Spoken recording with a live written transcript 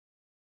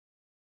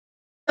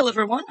Hello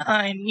everyone,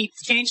 I'm Meet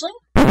the Changeling.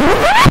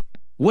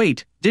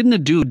 Wait, didn't a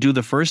dude do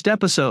the first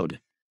episode?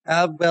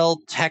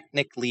 Well,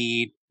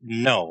 technically,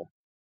 no.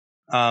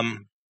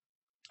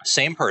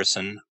 Same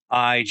person.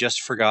 I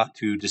just forgot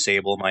to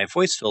disable my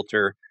voice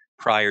filter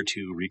prior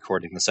to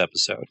recording this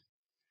episode.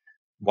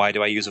 Why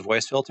do I use a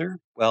voice filter?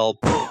 Well,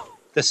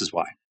 this is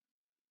why.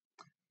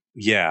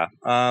 Yeah,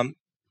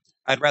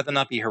 I'd rather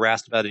not be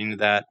harassed about any of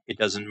that. It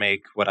doesn't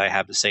make what I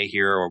have to say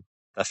here or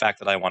the fact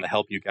that I want to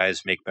help you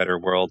guys make better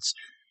worlds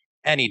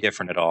any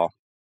different at all.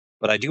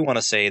 But I do want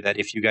to say that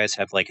if you guys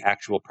have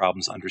actual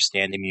problems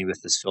understanding me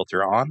with this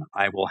filter on,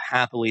 I will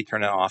happily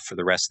turn it off for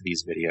the rest of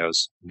these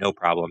videos. No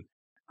problem.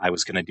 I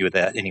was going to do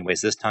that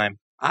anyways this time.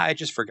 I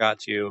just forgot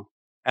to,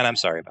 and I'm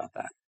sorry about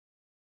that.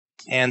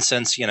 And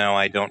since,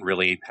 I don't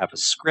really have a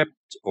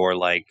script or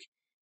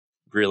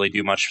really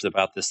do much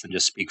about this than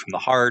just speak from the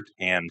heart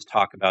and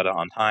talk about it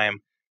on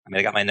time. I mean,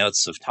 I got my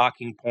notes of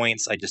talking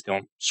points. I just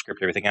don't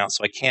script everything out.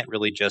 So I can't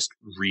really just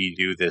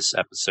redo this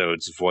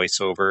episode's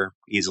voiceover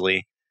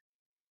easily.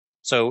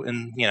 So,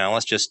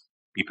 let's just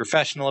be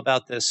professional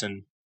about this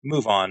and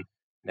move on.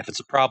 And if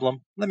it's a problem,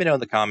 let me know in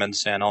the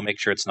comments and I'll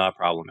make sure it's not a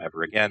problem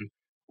ever again.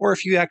 Or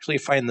if you actually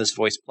find this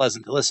voice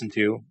pleasant to listen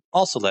to,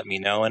 also let me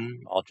know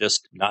and I'll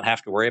just not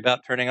have to worry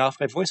about turning off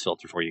my voice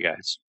filter for you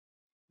guys.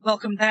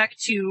 Welcome back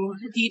to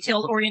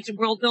detailed-oriented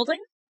world building.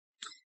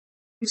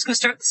 I'm just going to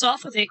start this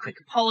off with a quick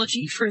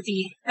apology for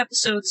the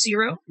episode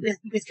 0, with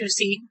just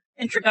the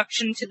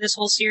introduction to this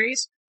whole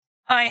series.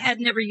 I had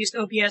never used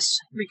OBS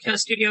Recode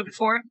Studio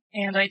before,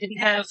 and I didn't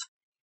have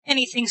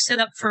anything set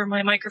up for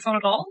my microphone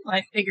at all.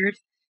 I figured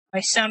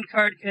my sound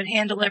card could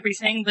handle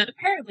everything, but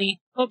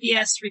apparently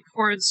OBS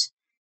records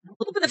a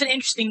little bit of an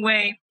interesting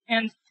way,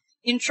 and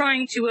in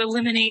trying to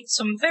eliminate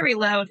some very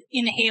loud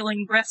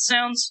inhaling breath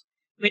sounds,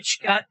 which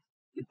got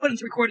put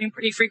into recording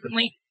pretty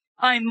frequently,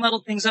 I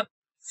muddled things up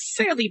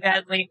fairly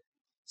badly.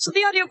 So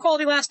the audio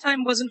quality last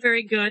time wasn't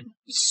very good.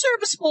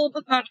 Serviceable,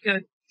 but not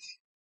good.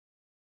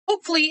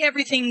 Hopefully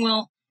everything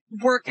will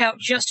work out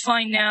just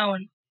fine now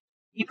and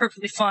be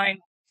perfectly fine.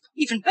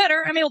 Even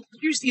better, I'm able to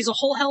produce these a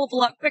whole hell of a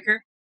lot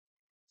quicker,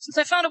 since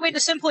I found a way to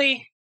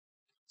simply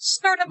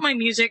start up my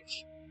music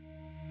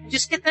and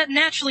just get that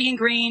naturally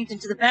ingrained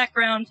into the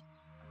background,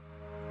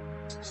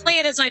 play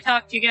it as I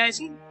talk to you guys,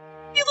 and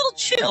be a little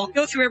chill,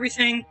 go through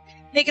everything,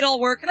 make it all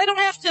work, and I don't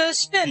have to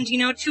spend,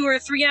 2 or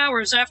 3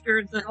 hours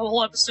after the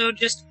whole episode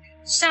just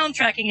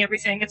soundtracking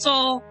everything. It's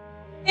all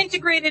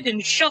integrated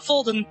and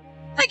shuffled, and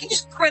I can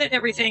just credit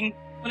everything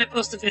when I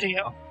post a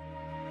video.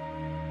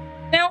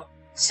 Now,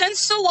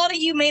 since a lot of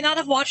you may not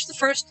have watched the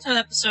first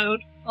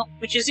episode, well,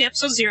 which is the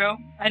episode 0,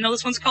 I know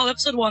this one's called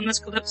episode 1, that's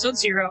called episode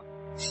 0.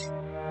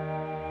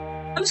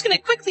 I'm just going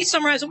to quickly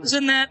summarize what was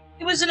in that.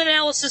 It was an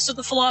analysis of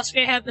the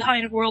philosophy I had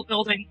behind world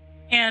building,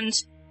 and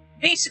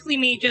basically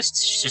me just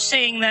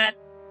saying that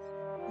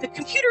the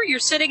computer you're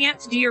sitting at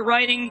to do your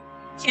writing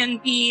can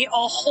be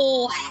a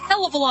whole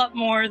hell of a lot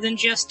more than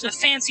just a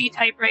fancy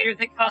typewriter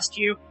that cost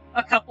you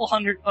a couple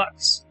 $100,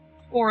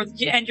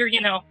 and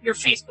your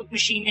Facebook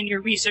machine and your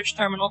research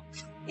terminal.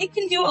 It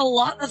can do a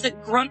lot of the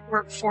grunt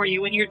work for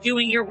you when you're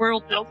doing your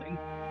world building.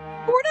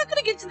 But we're not going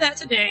to get to that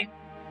today.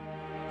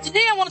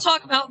 Today I want to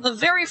talk about the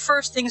very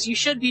first things you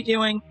should be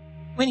doing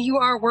when you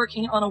are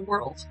working on a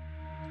world.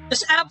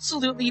 Just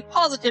absolutely,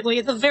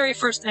 positively, the very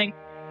first thing.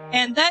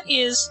 And that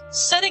is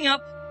setting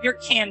up your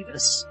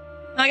canvas.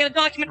 Now I got a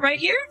document right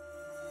here,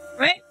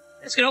 right?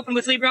 It's going to open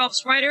with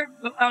LibreOffice Writer.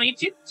 But I don't need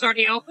to. It's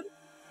already open.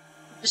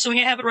 Just so I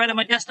have it right on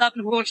my desktop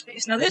in the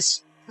workspace. Now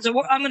this is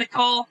what I'm going to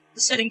call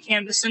the setting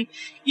canvas. And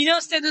you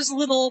notice that there's a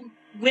little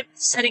whip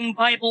setting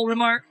Bible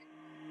remark.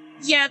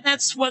 Yeah,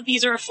 that's what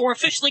these are for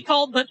officially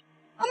called, but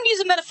I'm going to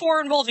use a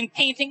metaphor involving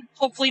painting.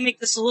 Hopefully make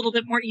this a little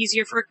bit more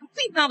easier for a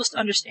complete novice to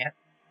understand.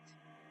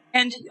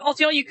 And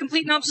to all you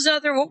complete novices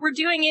out there, what we're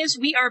doing is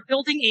we are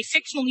building a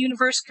fictional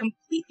universe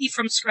completely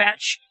from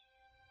scratch.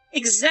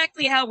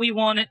 Exactly how we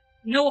want it.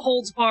 No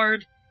holds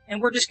barred.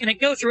 And we're just going to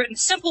go through it in a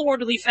simple,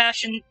 orderly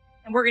fashion.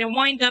 And we're going to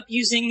wind up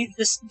using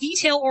this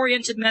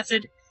detail-oriented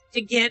method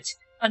to get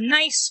a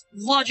nice,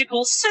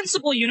 logical,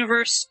 sensible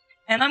universe.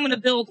 And I'm going to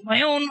build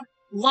my own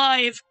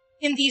live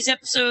in these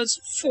episodes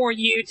for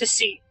you to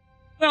see.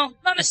 Well,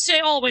 not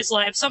necessarily always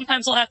live.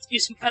 Sometimes I'll have to do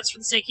some cuts for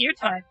the sake of your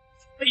time.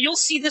 But you'll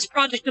see this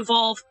project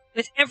evolve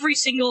with every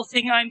single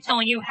thing I'm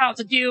telling you how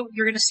to do.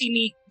 You're going to see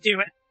me do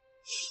it.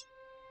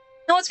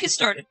 Now let's get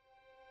started.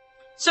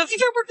 So if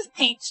you've ever worked with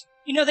paint,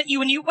 you know that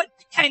what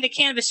kind of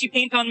canvas you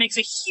paint on makes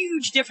a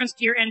huge difference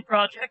to your end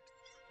project.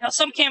 Now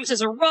some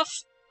canvases are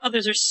rough,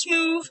 others are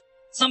smooth,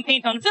 some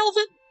paint on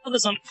velvet,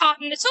 others on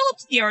cotton. It's all up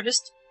to the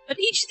artist, but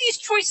each of these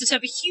choices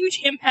have a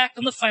huge impact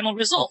on the final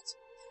result.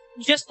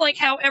 Just like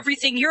how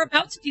everything you're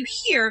about to do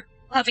here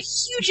will have a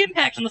huge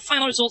impact on the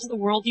final result of the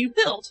world you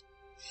build.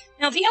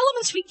 Now, the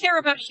elements we care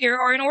about here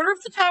are, in order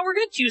of the how we're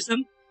going to choose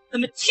them, the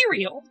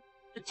material,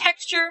 the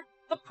texture,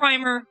 the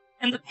primer,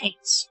 and the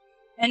paints.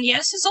 And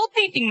yes, it's all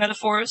painting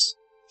metaphors.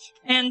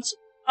 And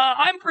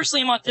I'm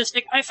personally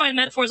autistic. I find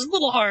metaphors a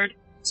little hard.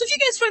 So if you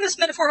guys find this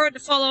metaphor hard to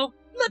follow,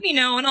 let me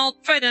know, and I'll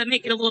try to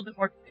make it a little bit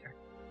more clear.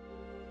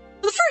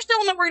 So the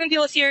element we're going to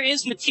deal with here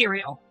is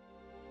material.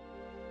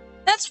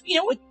 That's,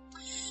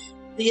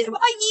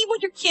 i.e.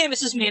 what your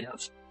canvas is made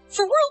of.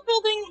 For world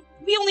building,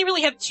 we only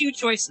really have two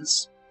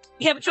choices.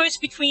 We have a choice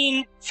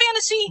between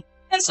fantasy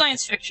and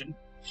science fiction.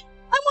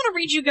 I want to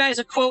read you guys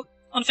a quote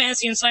on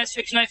fantasy and science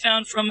fiction I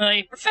found from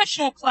a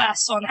professional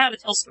class on how to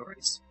tell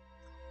stories.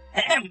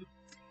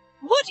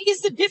 What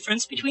is the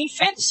difference between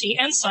fantasy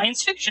and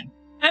science fiction?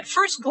 At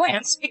first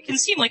glance, it can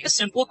seem like a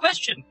simple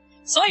question.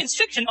 Science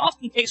fiction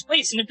often takes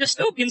place in a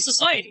dystopian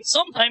society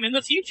sometime in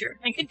the future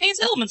and contains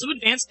elements of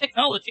advanced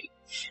technology.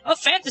 A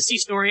fantasy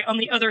story, on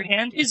the other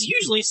hand, is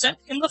usually set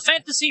in the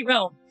fantasy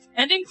realm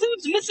and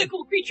includes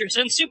mythical creatures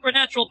and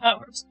supernatural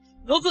powers.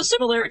 Though the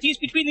similarities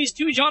between these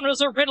two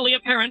genres are readily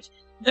apparent,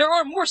 there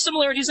are more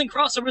similarities and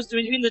crossovers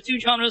between the two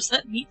genres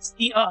that meets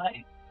the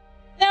eye.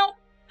 Now,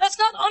 that's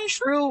not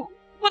untrue,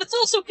 but it's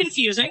also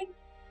confusing.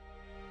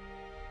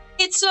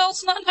 It's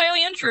also not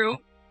entirely untrue.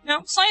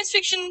 Now, science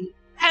fiction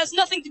has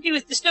nothing to do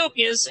with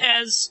dystopias,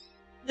 as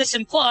this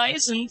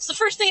implies, and it's the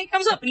first thing that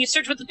comes up when you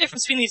search what the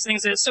difference between these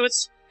things is, so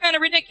it's kind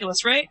of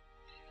ridiculous, right?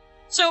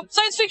 So,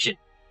 science fiction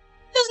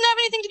doesn't have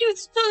anything to do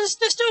with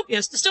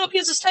dystopias.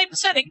 Dystopias is a type of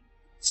setting.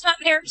 It's not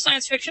inherent to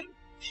science fiction.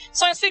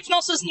 Science fiction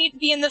also doesn't need to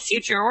be in the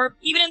future, or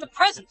even in the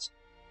present.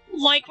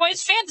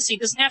 Likewise, fantasy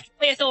doesn't have to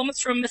play with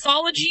elements from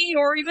mythology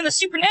or even the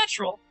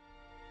supernatural.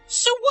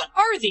 So what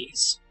are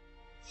these?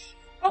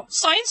 Well,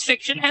 science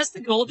fiction has the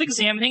goal of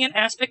examining an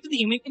aspect of the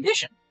human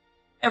condition.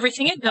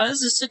 Everything it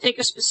does is to take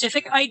a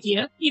specific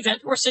idea,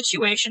 event, or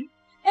situation,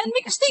 and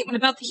make a statement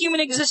about the human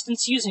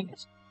existence using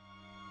it.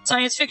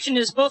 Science fiction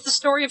is both the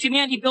story of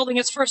humanity building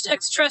its first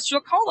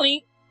extraterrestrial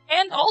colony,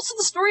 and also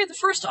the story of the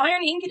first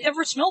iron ingot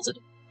ever smelted.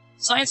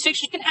 Science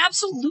fiction can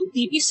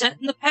absolutely be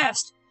set in the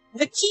past.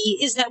 The key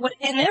is that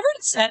whenever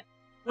it's set,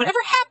 whatever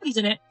happens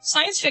in it,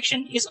 science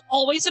fiction is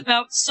always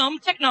about some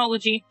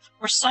technology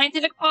or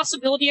scientific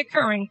possibility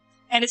occurring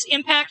and its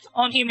impact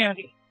on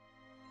humanity.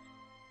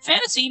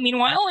 Fantasy,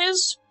 meanwhile,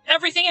 is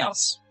everything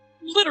else.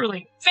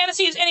 Literally.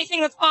 Fantasy is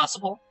anything that's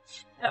possible.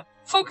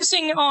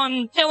 Focusing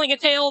on telling a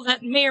tale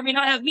that may or may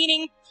not have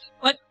meaning,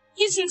 but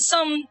isn't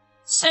some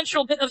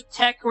central bit of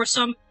tech or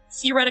some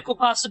theoretical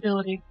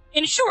possibility.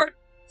 In short,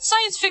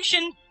 science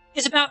fiction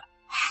is about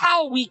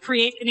how we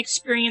create and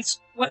experience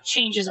what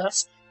changes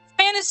us.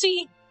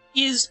 Fantasy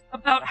is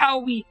about how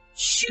we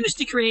choose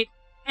to create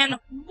and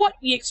what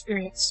we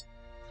experience.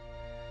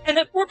 And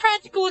a more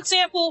practical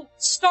example,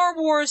 Star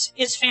Wars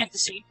is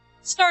fantasy.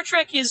 Star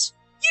Trek is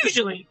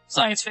usually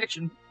science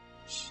fiction.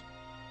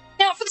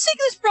 Now, for the sake of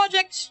this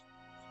project,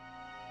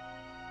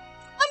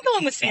 I'm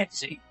going with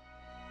fantasy.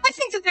 I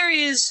think that there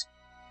is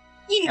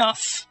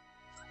enough,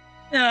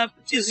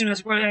 excuse me,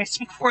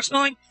 some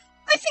foresmelling.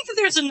 I think that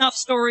there's enough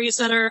stories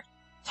that are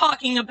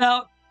talking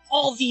about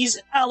all these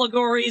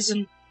allegories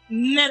and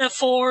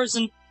metaphors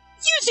and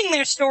using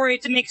their story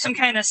to make some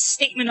kind of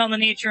statement on the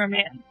nature of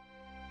man.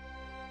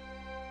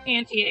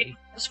 Anti-A,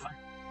 that's fine.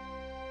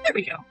 There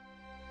we go.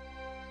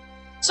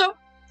 So, we're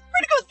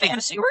gonna go with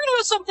fantasy. We're gonna go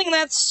with something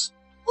that's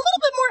a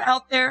little bit more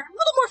out there, a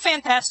little more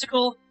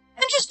fantastical,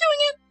 and just doing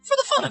it for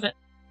the fun of it.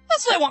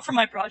 That's what I want from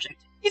my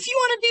project. If you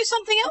want to do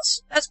something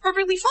else, that's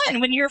perfectly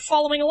fine when you're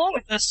following along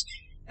with this.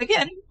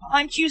 Again,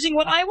 I'm choosing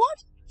what I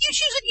want. You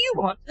choose what you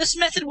want. This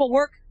method will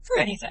work for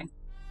anything.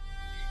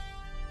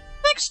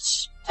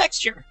 Next,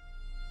 texture.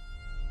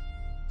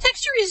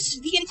 Texture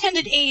is the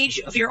intended age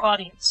of your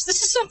audience.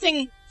 This is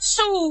something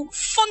so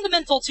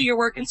fundamental to your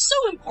work and so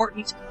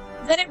important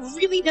that it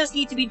really does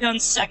need to be done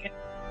second.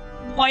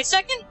 Why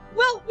second?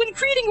 Well, when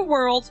creating a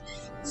world,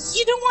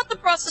 you don't want the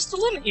process to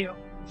limit you.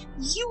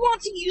 You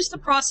want to use the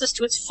process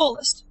to its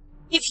fullest.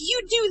 If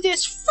you do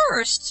this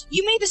first,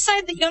 you may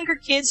decide that younger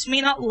kids may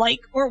not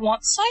like or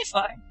want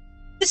sci-fi.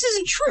 This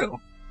isn't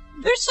true.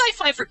 There's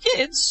sci-fi for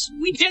kids.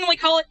 We generally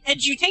call it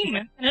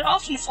edutainment, and it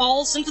often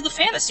falls into the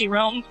fantasy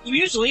realm,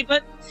 usually,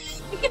 but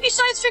it can be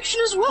science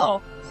fiction as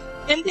well.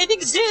 And it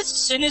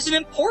exists and is an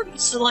important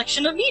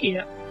selection of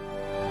media.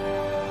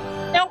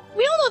 Now,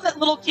 we all know that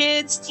little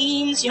kids,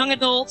 teens, young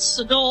adults,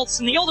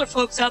 and the older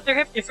folks out there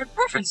have different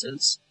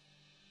preferences.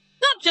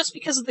 Not just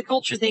because of the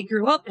culture they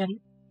grew up in,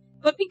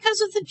 but because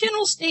of the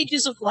general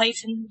stages of life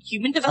and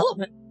human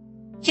development.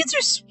 Kids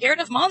are scared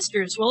of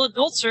monsters, while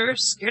adults are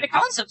scared of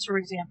concepts, for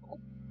example.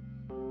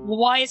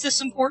 Why is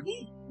this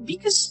important?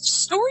 Because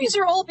stories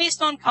are all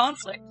based on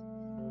conflict.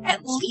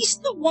 At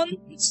least the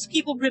ones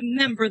people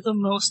remember the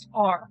most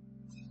are.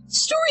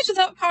 Stories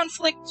without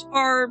conflict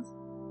are,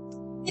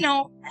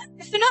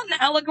 if they're not an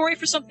allegory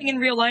for something in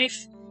real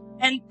life,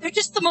 and they're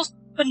just the most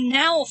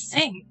banal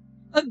thing.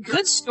 A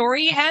good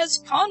story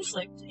has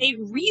conflict, a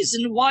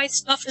reason why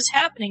stuff is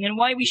happening and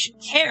why we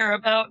should care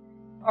about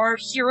our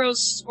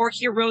heroes or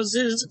heroes'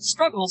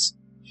 struggles.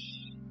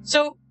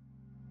 So,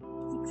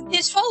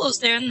 this follows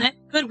then that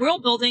good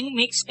world building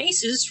makes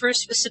spaces for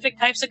specific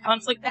types of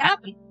conflict to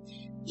happen.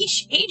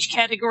 Each age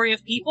category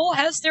of people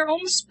has their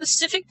own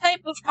specific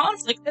type of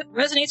conflict that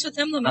resonates with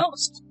them the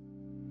most.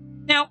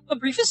 Now, a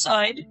brief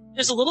aside,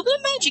 there's a little bit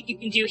of magic you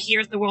can do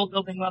here at the world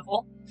building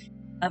level.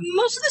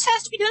 Most of this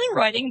has to be done in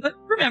writing, but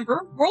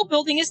remember, world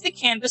building is the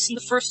canvas and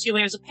the first 2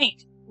 layers of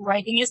paint.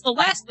 Writing is the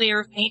last layer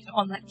of paint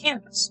on that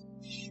canvas.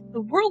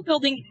 The world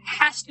building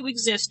has to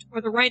exist,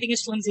 or the writing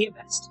is flimsy at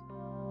best.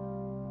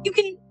 You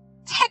can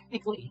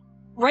technically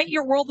write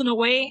your world in a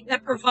way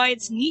that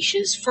provides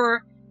niches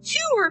for 2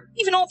 or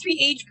even all 3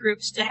 age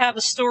groups to have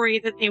a story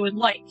that they would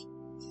like.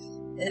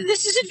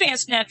 This is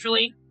advanced,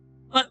 naturally,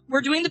 but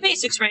we're doing the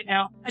basics right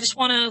now. I just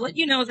want to let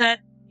you know that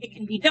it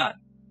can be done.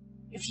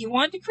 If you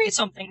wanted to create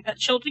something that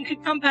children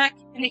could come back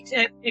and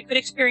it could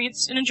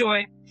experience and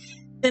enjoy,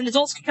 then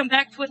adults could come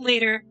back to it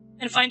later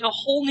and find a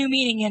whole new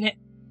meaning in it.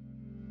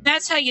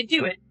 That's how you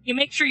do it. You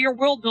make sure your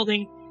world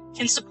building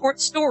can support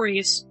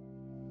stories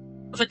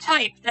of a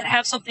type that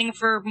have something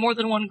for more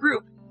than one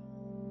group.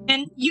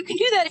 And you can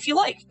do that if you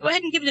like. Go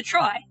ahead and give it a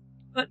try.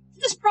 But for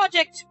this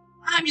project,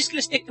 I'm just going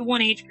to stick to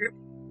 1 age group.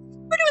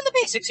 We're doing the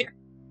basics here.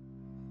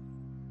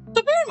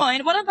 So bear in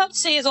mind, what I'm about to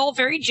say is all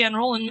very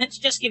general and meant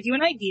to just give you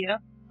an idea.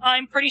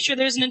 I'm pretty sure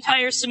there's an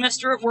entire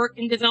semester of work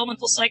in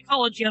developmental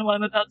psychology on what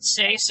I'm about to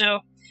say, so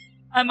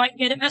I might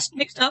get it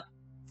mixed up.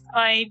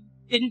 I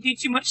didn't do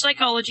too much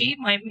psychology.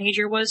 My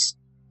major was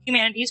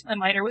humanities. My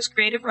minor was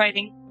creative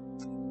writing.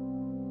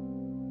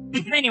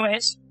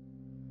 Anyways.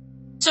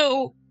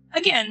 So,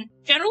 again,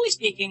 generally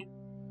speaking,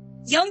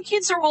 young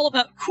kids are all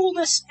about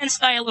coolness and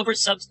style over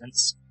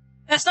substance.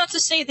 That's not to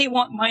say they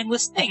want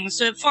mindless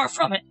things, far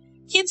from it.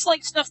 Kids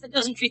like stuff that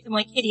doesn't treat them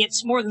like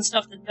idiots more than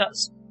stuff that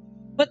does.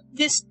 What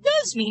this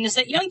does mean is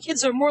that young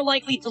kids are more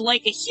likely to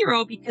like a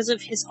hero because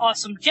of his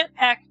awesome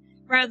jetpack,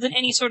 rather than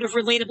any sort of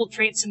relatable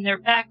traits in their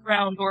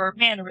background or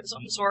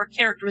mannerisms or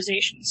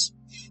characterizations.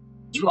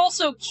 You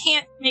also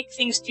can't make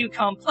things too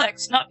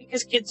complex, not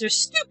because kids are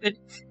stupid,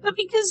 but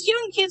because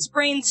young kids'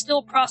 brains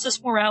still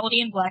process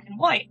morality in black and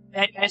white.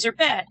 Bad guys are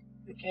bad,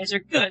 good guys are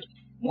good.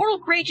 Moral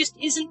gray just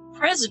isn't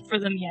present for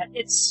them yet.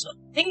 It's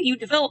a thing you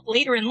develop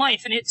later in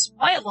life, and it's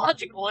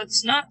biological,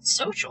 it's not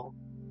social.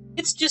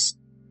 It's just,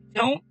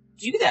 don't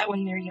do that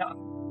when they're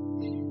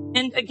young.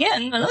 And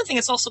again, another thing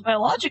that's also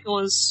biological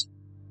is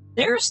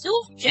they're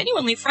still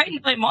genuinely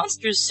frightened by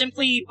monsters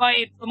simply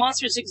by the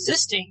monsters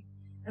existing.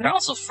 And they're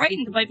also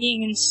frightened by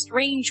being in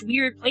strange,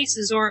 weird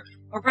places or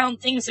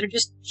around things that are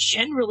just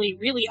generally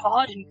really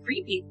odd and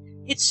creepy.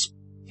 It's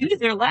due to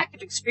their lack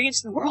of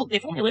experience in the world.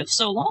 They've only lived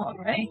so long,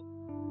 right?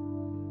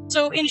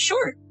 So, in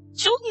short,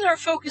 children are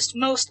focused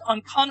most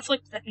on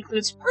conflict that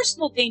includes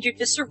personal danger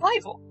to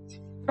survival.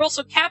 They're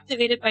also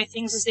captivated by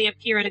things as they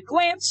appear at a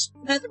glance.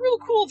 The real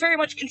cool very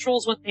much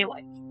controls what they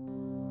like.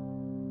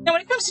 Now,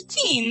 when it comes to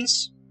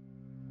teens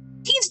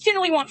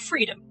generally want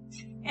freedom,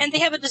 and they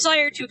have a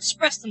desire to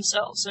express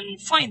themselves and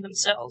find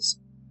themselves.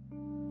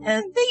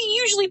 And they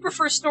usually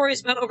prefer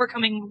stories about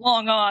overcoming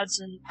long odds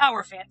and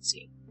power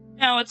fantasy.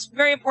 Now, it's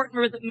very important to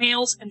remember that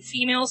males and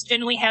females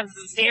generally have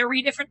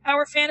very different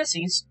power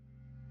fantasies.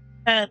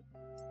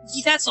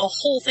 That's a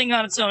whole thing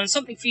on its own, and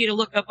something for you to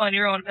look up on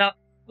your own about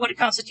what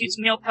constitutes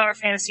male power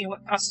fantasy and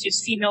what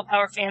constitutes female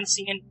power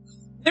fantasy. And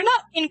they're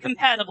not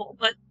incompatible,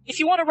 but if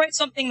you want to write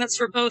something that's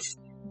for both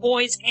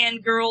boys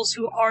and girls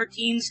who are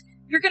teens,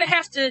 you're going to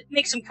have to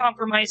make some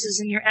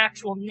compromises in your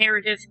actual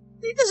narrative.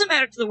 It doesn't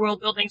matter to the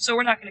world building, so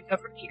we're not going to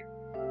cover it here.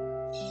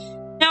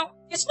 Now,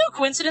 it's no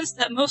coincidence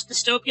that most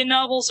dystopian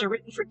novels are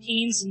written for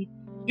teens and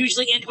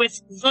usually end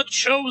with the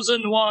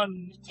chosen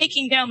one,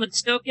 taking down the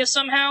dystopia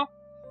somehow.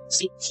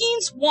 See,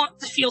 teens want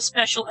to feel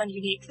special and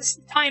unique. This is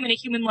the time in a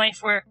human life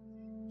where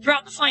you're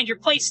out to find your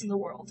place in the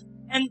world.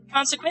 And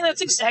consequently,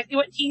 that's exactly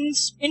what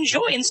teens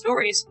enjoy in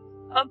stories.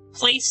 A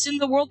place in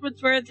the world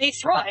where they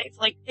thrive.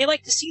 Like, they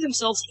like to see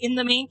themselves in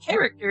the main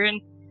character, and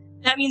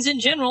that means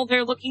in general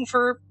they're looking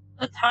for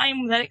a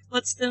time that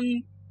lets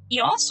them be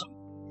awesome.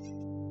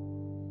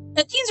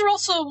 Now, teens are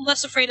also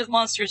less afraid of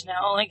monsters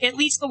now, like at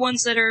least the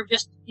ones that are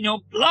just,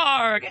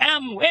 blarg,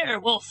 am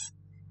werewolf.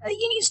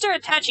 You need to start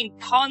attaching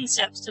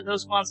concepts to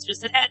those monsters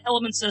that add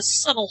elements of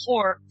subtle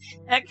horror,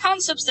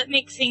 concepts that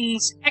make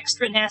things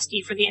extra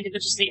nasty for the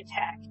individuals they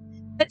attack.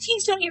 But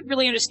teens don't yet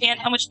really understand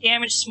how much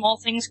damage small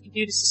things can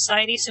do to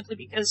society simply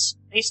because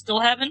they still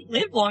haven't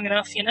lived long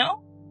enough,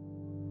 Now,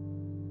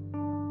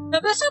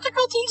 that's not to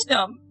call teens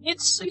dumb.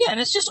 It's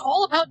just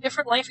all about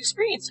different life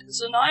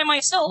experiences. And I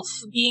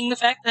myself, being the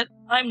fact that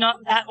I'm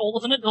not that old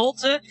of an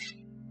adult,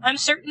 I'm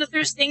certain that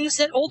there's things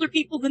that older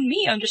people than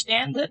me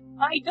understand that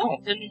I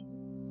don't.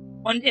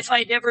 And if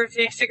I'd ever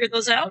figure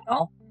those out,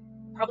 I'll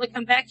probably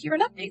come back here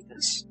and update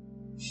this.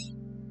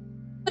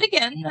 But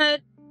again,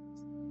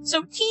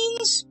 so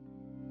teens,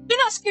 they're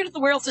not scared of the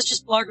werewolf that's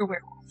just blarg or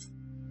werewolf.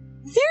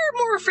 They're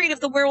more afraid of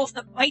the werewolf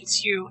that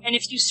bites you, and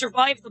if you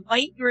survive the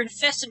bite, you're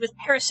infested with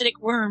parasitic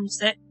worms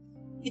that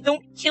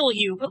don't kill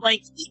you, but,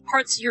 eat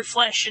parts of your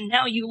flesh, and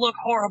now you look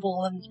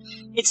horrible, and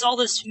it's all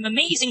this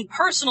amazing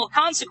personal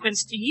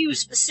consequence to you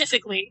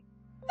specifically.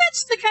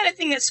 That's the kind of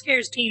thing that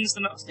scares teens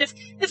the most. If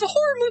a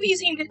horror movie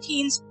is aimed at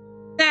teens,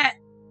 that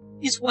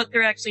is what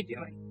they're actually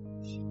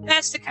doing.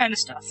 That's the kind of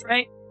stuff,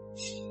 right?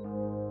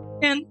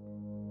 And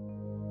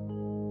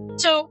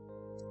so,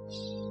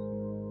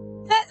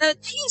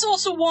 teens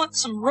also want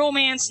some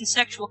romance and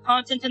sexual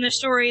content in their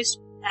stories.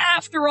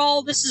 after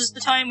all, this is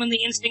the time when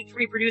the instinct to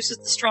reproduce is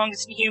the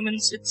strongest in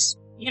humans. It's,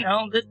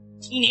 the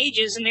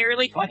teenagers in the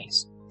early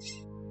 20s.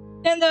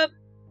 And,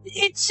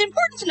 it's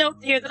important to note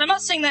here that I'm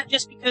not saying that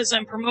just because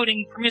I'm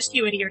promoting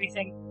promiscuity or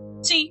anything.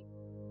 See,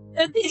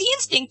 the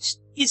instinct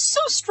is so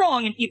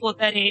strong in people at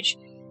that age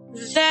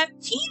that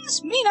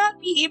teens may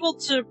not be able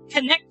to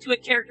connect to a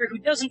character who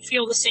doesn't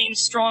feel the same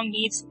strong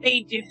needs that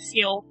they do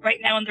feel right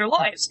now in their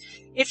lives.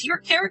 If your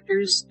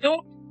characters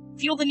don't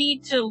feel the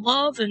need to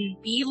love and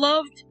be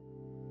loved,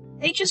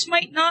 they just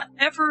might not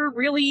ever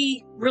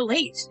really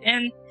relate.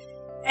 And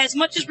as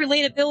much as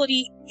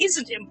relatability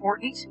isn't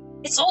important,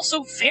 it's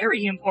also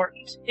very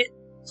important.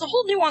 It's a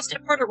whole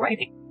nuanced part of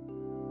writing.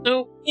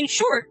 So, in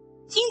short,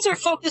 teens are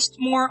focused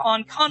more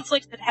on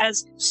conflict that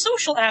has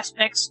social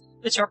aspects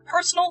which are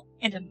personal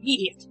and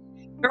immediate.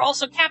 They're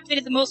also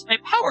captivated the most by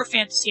power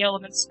fantasy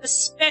elements,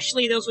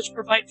 especially those which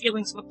provide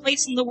feelings of a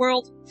place in the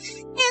world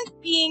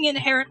and being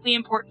inherently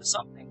important to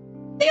something.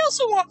 They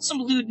also want some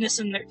lewdness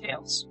in their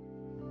tales.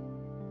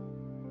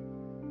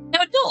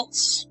 Now,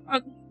 adults,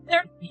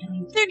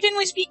 they're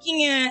generally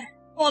speaking,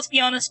 well, let's be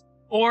honest,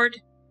 bored.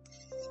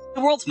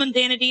 The world's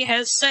mundanity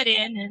has set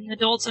in, and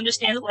adults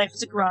understand that life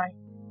is a grind.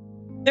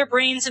 Their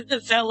brains have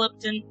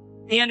developed, and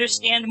they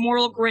understand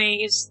moral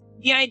grays.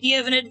 The idea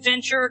of an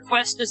adventure or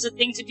quest as a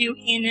thing to do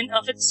in and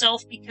of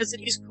itself because it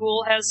is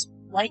cool has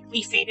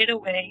likely faded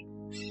away.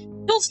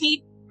 Adults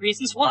need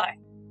reasons why.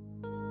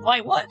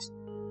 Why what?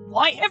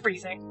 Why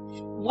everything?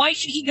 Why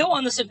should he go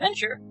on this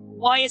adventure?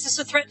 Why is this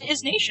a threat to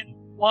his nation?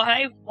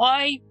 Why?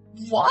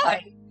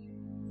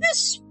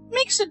 This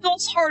makes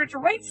adults harder to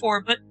write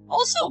for, but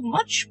also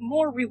much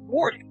more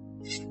rewarding.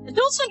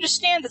 Adults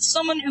understand that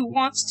someone who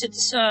wants to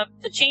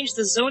change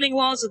the zoning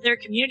laws of their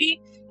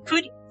community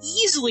could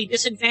easily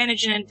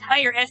disadvantage an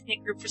entire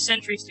ethnic group for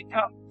centuries to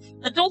come.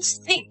 Adults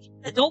think.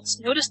 Adults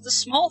notice the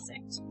small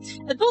things.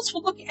 Adults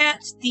will look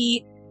at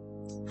the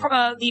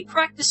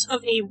practice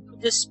of the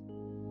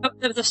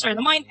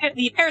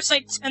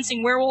parasite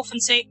dispensing werewolf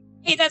and say,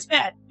 "Hey, that's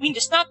bad. We need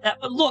to stop that.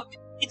 But look,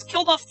 it's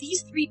killed off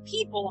these 3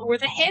 people who are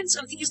the heads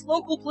of these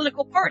local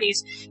political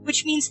parties,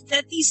 which means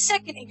that these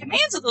second in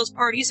commands of those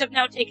parties have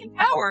now taken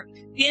power,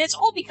 and it's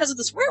all because of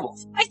this werewolf.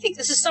 I think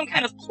this is some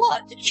kind of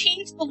plot to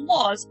change the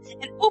laws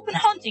and open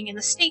hunting in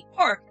the state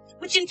park,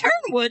 which in turn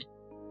would..."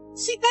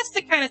 See, that's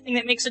the kind of thing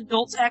that makes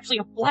adults actually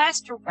a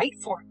blast to write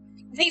for.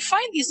 They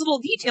find these little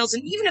details,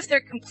 and even if they're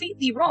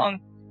completely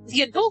wrong,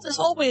 the adult is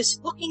always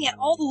looking at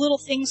all the little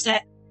things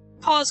that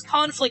cause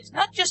conflict,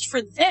 not just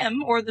for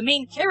them or the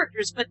main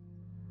characters, but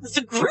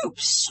the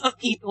groups of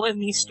people in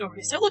these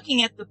stories. They're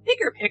looking at the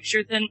bigger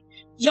picture than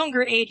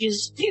younger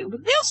ages do.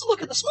 But they also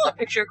look at the smaller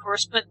picture, of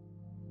course, but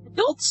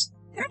adults,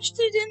 they're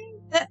interested in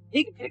that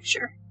big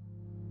picture.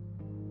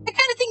 That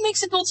kind of thing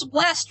makes adults a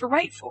blast to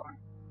write for.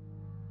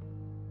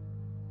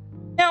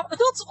 Now,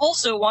 adults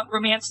also want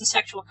romance and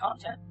sexual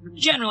content,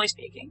 generally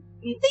speaking.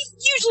 They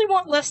usually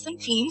want less than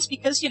teens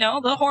because,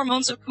 the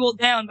hormones have cooled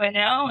down by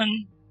now,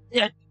 and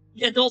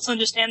adults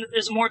understand that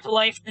there's more to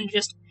life than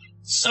just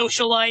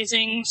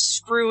socializing,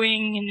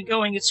 screwing, and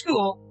going to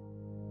school.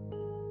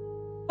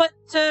 But,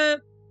 there's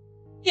an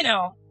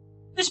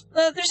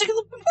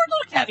important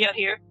little caveat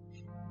here.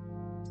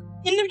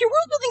 In your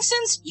world-building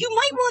sense, you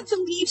might want to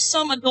leave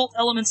some adult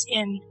elements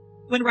in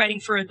when writing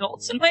for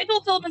adults. And by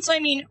adult elements, I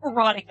mean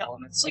erotic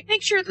elements. Like,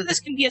 make sure that this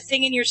can be a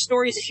thing in your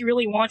stories if you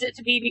really want it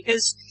to be,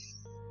 because,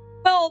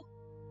 well,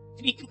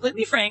 to be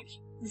completely frank,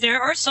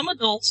 there are some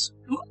adults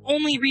who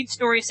only read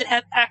stories that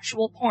have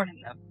actual porn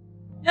in them.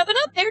 Now, they're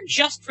not there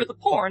just for the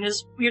porn,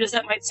 as weird as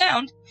that might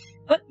sound,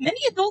 but many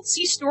adults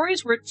see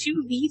stories where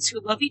 2 leads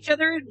who love each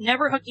other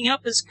never hooking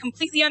up as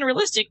completely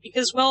unrealistic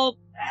because, well,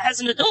 as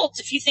an adult,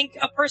 if you think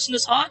a person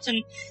is hot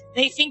and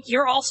they think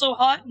you're also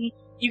hot and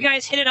you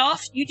guys hit it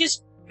off, you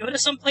just go to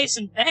some place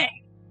and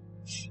bang.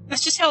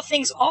 That's just how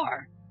things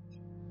are.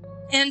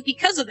 And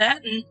because of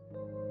that, and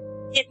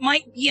it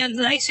might be a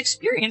nice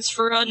experience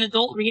for an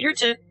adult reader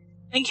to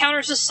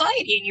encounter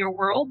society in your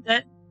world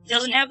that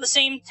doesn't have the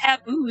same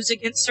taboos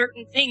against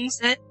certain things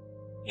that,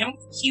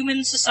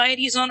 human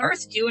societies on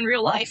Earth do in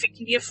real life. It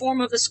can be a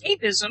form of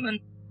escapism, and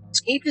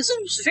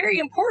escapism is very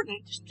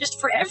important, just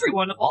for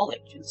everyone of all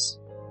ages.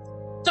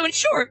 So in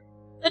short,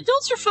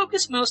 adults are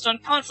focused most on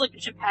conflict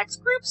which impacts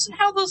groups, and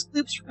how those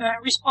groups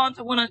respond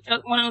to one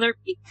another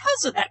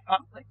because of that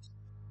conflict.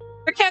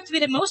 They're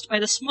captivated most by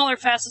the smaller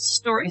facets of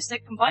stories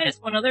that combine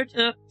with one another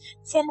to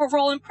form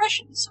overall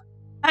impressions,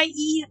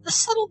 i.e. the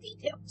subtle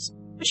details,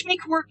 which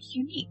make work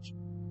unique,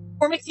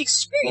 or make the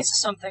experience of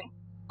something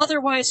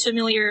otherwise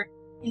familiar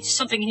into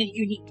something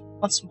unique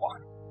once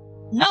more.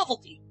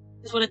 Novelty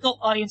is what adult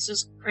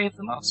audiences crave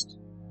the most.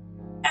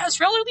 As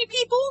for elderly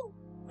people,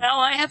 well,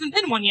 I haven't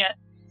been one yet.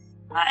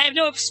 I have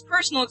no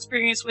personal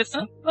experience with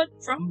them, but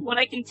from what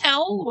I can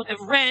tell, what I've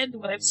read,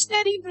 what I've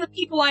studied, and the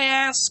people I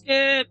ask,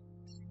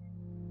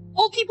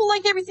 old people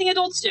like everything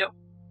adults do.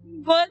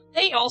 But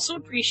they also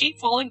appreciate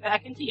falling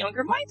back into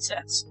younger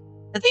mindsets.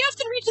 That they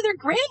often read to their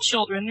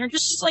grandchildren. They're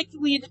just as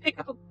likely to pick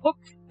up a book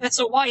that's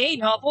a YA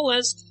novel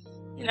as,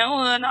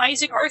 an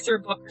Isaac Arthur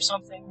book or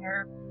something.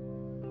 Or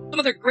some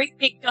other great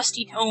big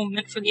dusty tome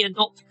meant for the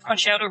adult to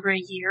crunch out over a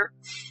year.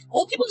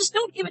 Old people just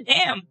don't give a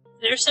damn.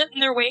 They're set in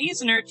their ways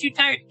and are too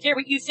tired to care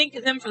what you think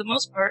of them for the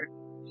most part.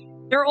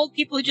 There are old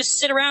people who just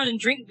sit around and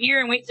drink beer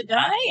and wait to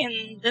die,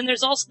 and then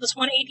there's also this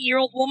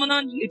 180-year-old woman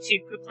on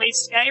YouTube who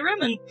plays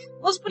Skyrim and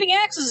loves putting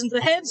axes into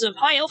the heads of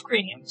high elf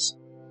craniums.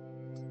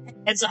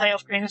 Heads of high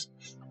elf craniums.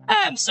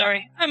 I'm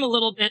sorry, I'm a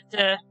little bit,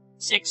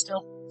 sick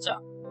still, so.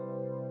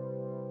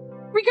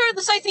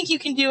 Regardless, I think you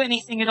can do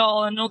anything at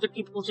all, and older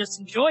people will just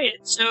enjoy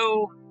it,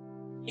 so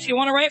if you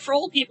want to write for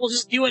old people,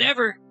 just do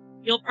whatever.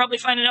 You'll probably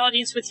find an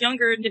audience with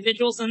younger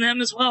individuals than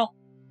them as well.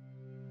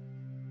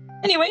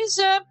 Anyways,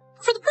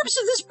 for the purpose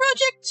of this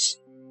project,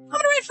 I'm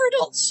gonna write for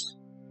adults.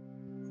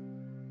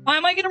 Why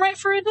am I gonna write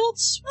for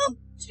adults? Well,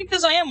 it's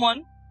because I am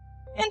one.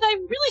 And I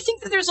really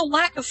think that there's a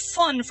lack of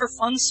fun for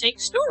fun's sake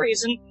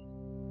stories, and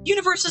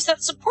universes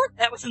that support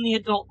that within the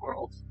adult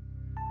world.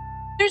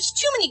 There's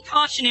too many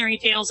cautionary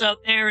tales out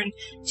there, and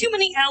too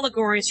many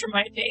allegories for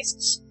my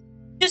tastes.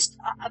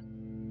 I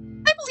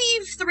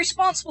believe the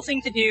responsible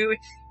thing to do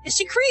is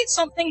to create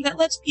something that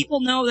lets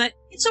people know that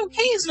it's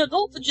okay as an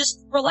adult to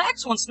just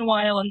relax once in a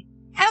while and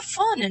have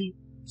fun and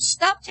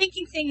stop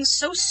taking things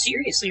so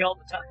seriously all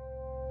the time.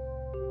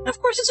 And of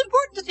course, it's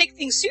important to take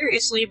things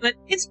seriously, but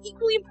it's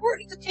equally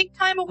important to take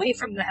time away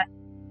from that.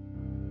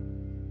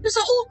 There's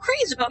a whole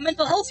craze about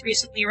mental health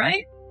recently,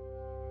 right?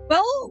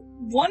 Well,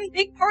 one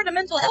big part of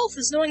mental health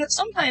is knowing that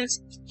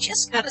sometimes you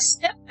just gotta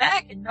step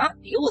back and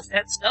not deal with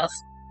that stuff.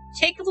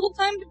 Take a little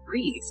time to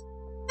breathe.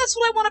 That's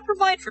what I want to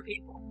provide for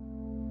people.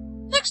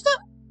 Next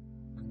up,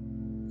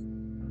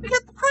 we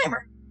got the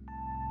primer.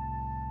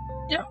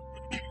 You know,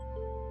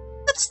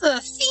 that's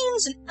the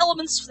themes and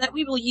elements that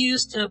we will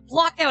use to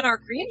block out our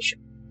creation.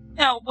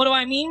 Now, what do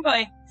I mean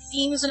by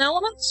themes and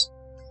elements?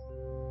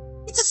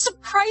 It's a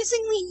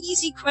surprisingly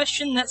easy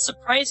question that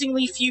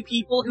surprisingly few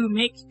people who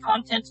make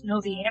content know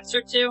the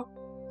answer to.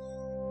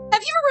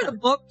 Have you ever read a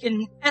book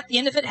and at the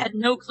end of it had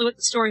no clue what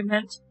the story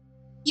meant?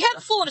 You had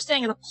a full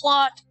understanding of the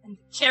plot and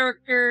the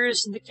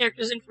characters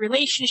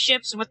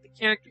interrelationships and what the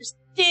characters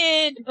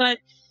did, but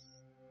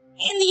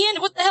in the end,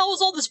 what the hell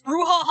was all this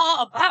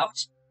brouhaha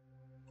about?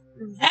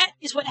 That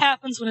is what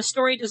happens when a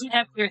story doesn't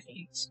have clear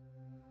themes.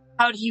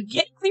 How do you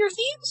get clear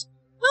themes?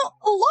 Well,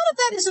 a lot of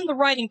that is in the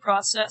writing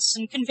process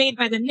and conveyed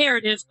by the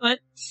narrative,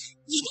 but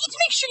you need to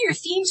make sure your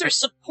themes are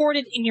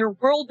supported in your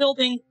world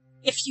building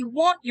if you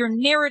want your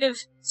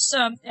narrative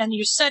and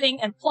your setting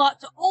and plot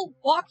to all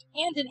walk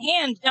hand in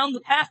hand down the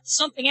path to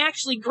something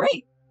actually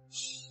great.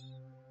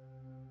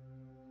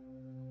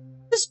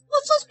 Let's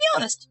be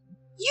honest.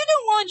 You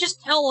don't want to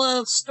just tell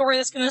a story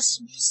that's going to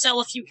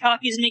sell a few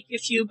copies and make you a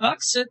few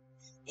bucks. Even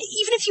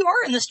if you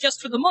are in this just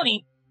for the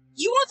money,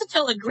 you want to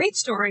tell a great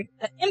story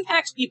that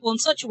impacts people in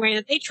such a way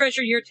that they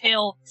treasure your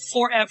tale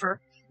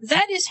forever.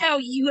 That is how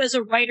you as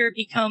a writer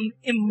become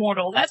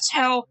immortal. That's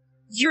how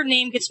your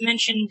name gets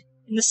mentioned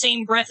in the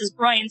same breath as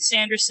Brian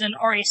Sanderson,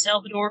 R.A.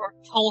 Salvador, or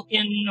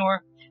Tolkien,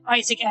 or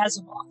Isaac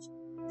Asimov.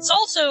 It's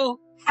also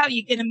how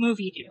you get a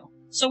movie deal.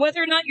 So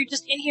whether or not you're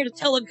just in here to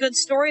tell a good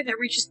story that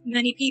reaches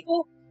many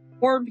people,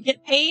 or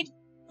get paid,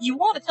 you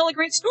want to tell a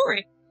great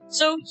story.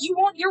 So you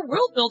want your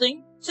world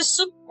building to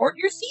support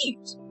your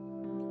themes.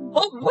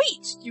 But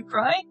wait, you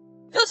cry.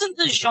 Doesn't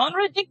the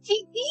genre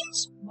dictate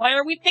themes? Why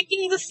are we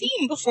picking the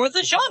theme before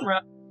the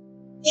genre?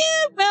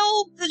 Yeah,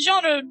 well, the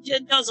genre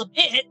does a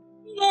bit,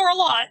 or a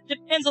lot.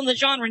 Depends on the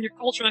genre and your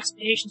cultural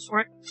expectations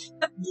for it.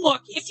 But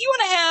look, if you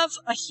want to have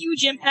a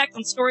huge impact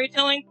on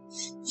storytelling,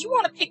 you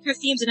want to pick your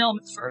themes and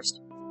elements first.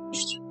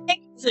 If you pick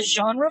the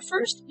genre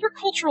first, your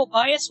cultural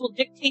bias will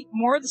dictate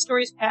more of the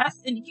story's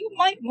path than you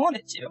might want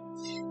it to.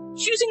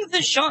 Choosing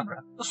the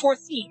genre before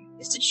theme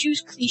is to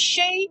choose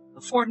cliché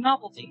before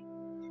novelty.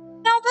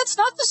 Now, that's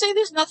not to say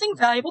there's nothing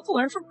valuable to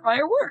learn from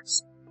prior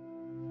works.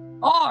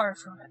 Far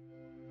from it.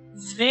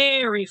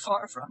 Very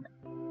far from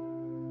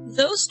it.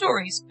 Those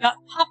stories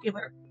got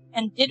popular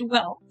and did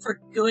well for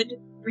good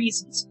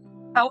reasons.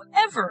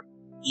 However,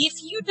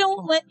 if you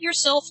don't let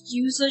yourself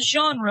use a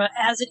genre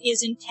as it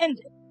is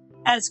intended,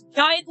 as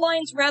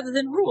guidelines rather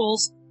than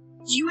rules,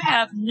 you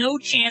have no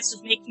chance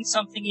of making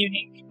something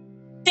unique.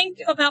 Think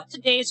about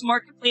today's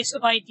marketplace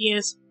of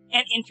ideas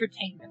and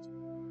entertainment.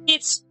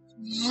 It's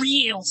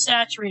real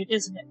saturated,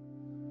 isn't it?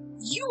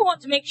 You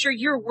want to make sure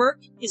your work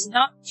is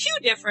not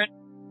too different,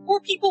 or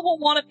people will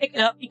want to pick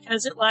it up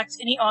because it lacks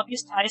any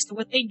obvious ties to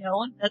what they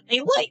know and that they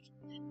like.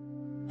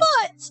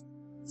 But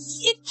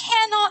it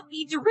cannot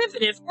be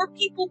derivative, or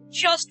people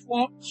just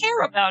won't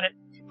care about it.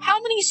 How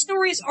many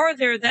stories are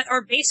there that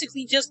are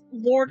basically just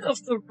Lord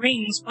of the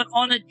Rings, but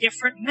on a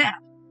different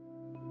map?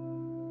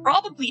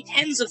 Probably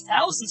tens of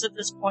thousands at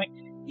this point.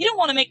 You don't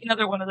want to make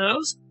another one of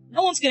those.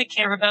 No one's going to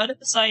care about it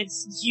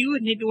besides you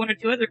and maybe one or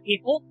two other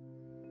people.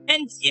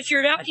 And if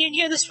you're out here and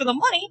hear this for the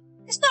money,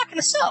 it's not going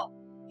to sell.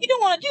 You don't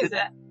want to do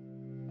that.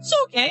 So,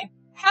 okay,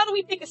 how do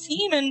we pick a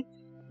theme, and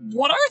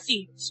what are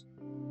themes?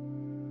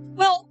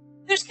 Well,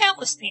 there's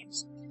countless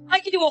themes. I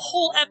could do a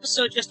whole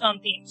episode just on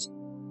themes.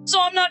 So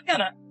I'm not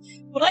gonna.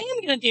 What I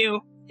am gonna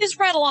do is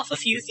rattle off a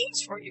few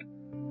themes for you.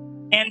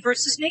 Man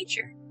versus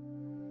nature.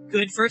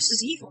 good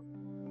versus evil,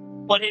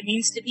 what it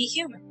means to be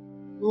human,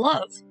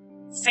 love,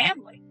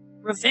 family,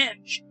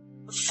 revenge,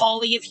 the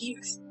folly of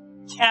youth.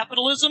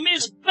 Capitalism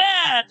is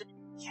bad.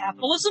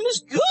 Capitalism is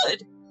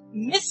good.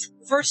 Myth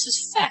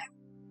versus fact.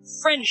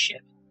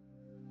 Friendship.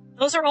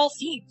 Those are all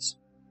themes.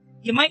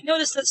 You might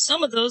notice that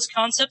some of those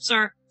concepts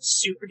are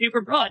super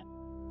duper broad.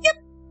 Yep.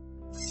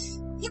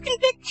 You can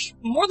pick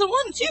more than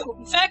one, too.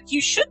 In fact,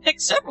 you should pick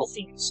several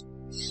themes.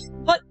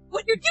 But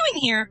what you're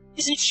doing here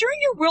is ensuring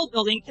your world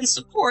building can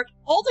support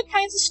all the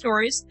kinds of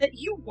stories that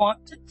you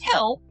want to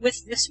tell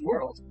with this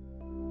world.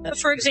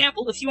 For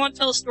example, if you want to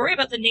tell a story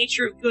about the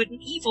nature of good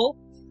and evil,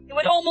 it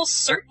would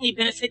almost certainly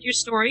benefit your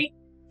story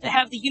to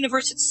have the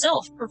universe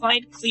itself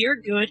provide clear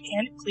good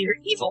and clear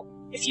evil.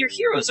 If your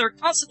heroes are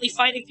constantly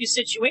fighting through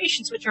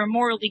situations which are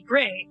morally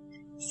gray,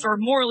 for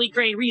morally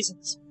gray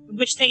reasons,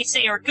 which they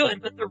say are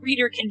good, but the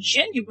reader can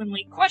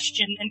genuinely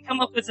question and come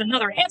up with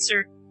another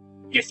answer,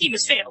 your theme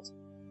has failed.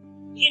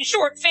 In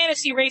short,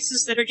 fantasy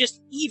races that are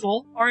just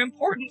evil are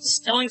important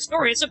to telling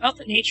stories about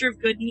the nature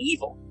of good and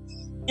evil.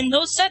 In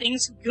those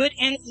settings, good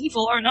and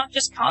evil are not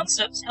just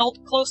concepts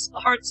held close to the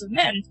hearts of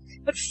men,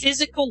 but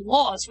physical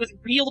laws with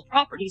real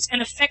properties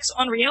and effects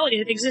on reality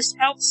that exist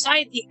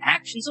outside the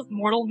actions of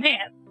mortal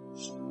man.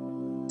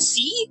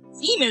 See?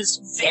 Theme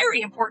is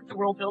very important to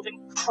world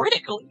building,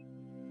 critically.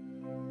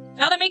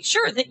 Gotta make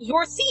sure that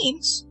your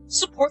themes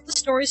support the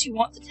stories you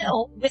want to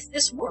tell with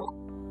this world,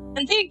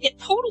 and they get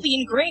totally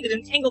ingrained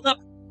and tangled up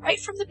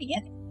right from the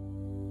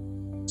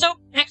beginning. So,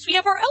 next we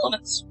have our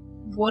elements.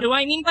 What do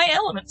I mean by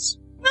elements?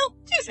 Well,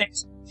 two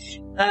things.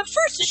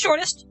 First and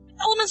shortest,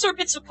 elements are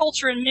bits of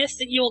culture and myth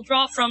that you'll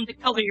draw from to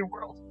color your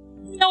world.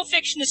 No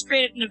fiction is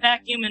created in a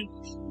vacuum,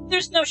 and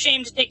there's no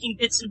shame to taking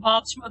bits and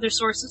bobs from other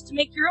sources to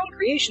make your own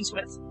creations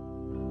with.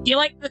 Do you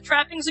like the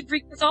trappings of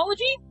Greek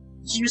mythology?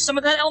 Use some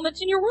of that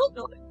element in your world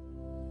building.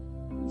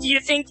 Do you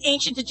think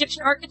ancient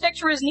Egyptian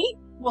architecture is neat?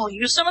 Well,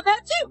 use some of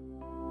that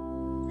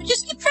too.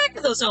 Just keep track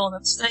of those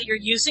elements that you're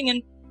using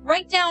and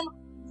write down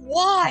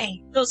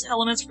why those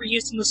elements were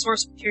used in the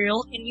source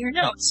material in your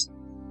notes.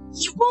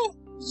 You won't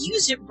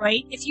use it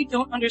right if you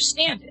don't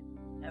understand it.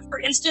 For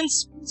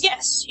instance,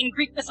 yes, in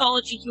Greek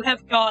mythology you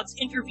have gods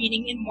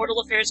intervening in mortal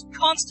affairs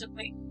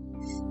constantly.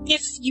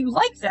 If you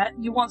like that,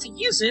 you want to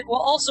use it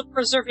while also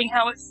preserving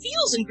how it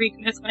feels in Greek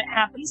myth when it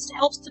happens. It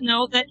helps to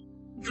know that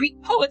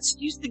Greek poets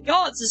use the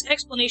gods as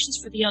explanations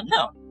for the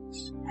unknown.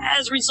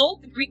 As a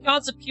result, the Greek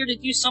gods appear to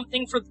do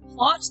something for the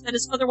plot that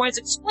is otherwise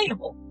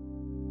explainable.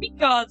 Greek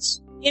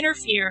gods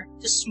interfere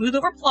to smooth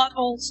over plot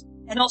holes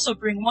and also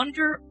bring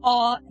wonder,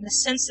 awe, and a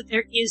sense that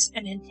there is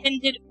an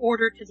intended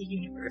order to the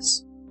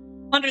universe.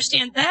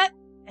 Understand that,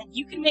 and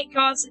you can make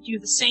gods that do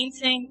the same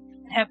thing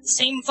and have the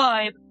same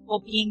vibe while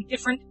being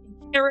different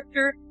in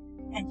character,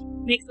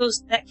 and make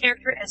that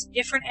character as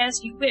different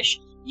as you wish.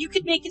 You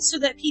could make it so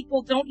that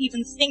people don't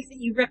even think that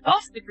you ripped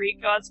off the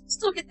Greek gods, but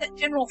still get that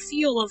general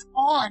feel of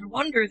awe and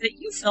wonder that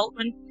you felt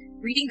when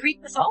reading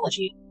Greek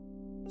mythology.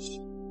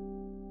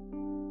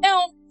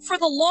 Now, for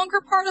the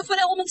longer part of what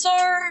elements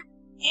are,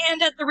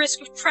 and at the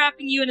risk of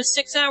trapping you in a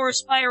 6-hour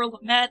spiral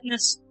of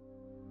madness,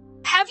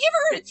 have you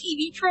ever heard of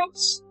TV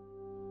Tropes?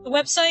 The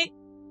website?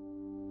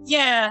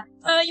 Yeah,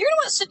 you're gonna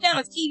want to sit down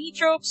with TV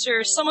Tropes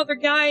or some other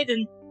guide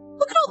and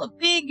look at all the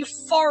big,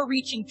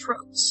 far-reaching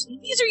tropes.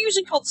 And these are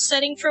usually called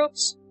setting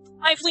tropes.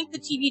 I've linked the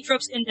TV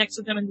Tropes index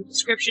of them in the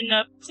description.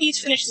 Please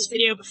finish this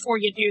video before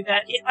you do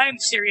that. I'm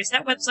serious,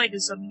 that website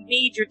is a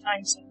major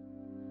time sink.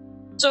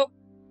 So,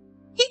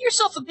 get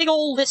yourself a big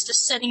old list of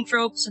setting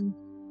tropes and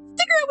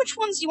figure out which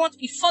ones you want to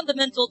be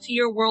fundamental to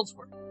your world's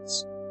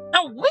workings.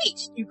 Now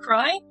wait, you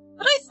cry,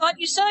 but I thought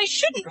you said I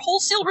shouldn't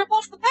wholesale rip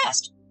off the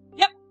past.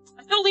 Yep,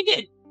 I totally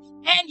did.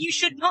 And you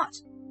should not.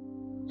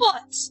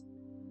 But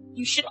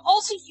you should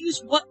also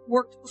use what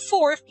worked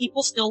before if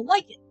people still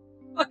like it.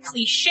 A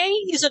cliché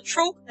is a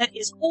trope that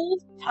is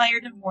old,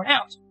 tired, and worn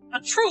out. A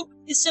trope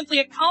is simply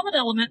a common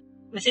element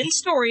within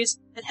stories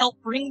that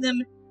help bring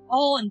them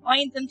all and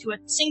bind them to a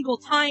single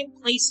time,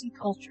 place, and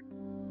culture.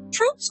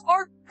 Tropes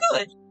are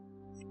good.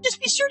 Just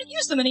be sure to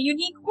use them in a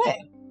unique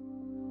way.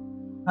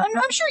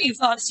 I'm sure you've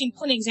seen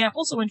plenty of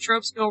examples of when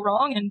tropes go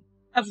wrong and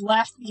have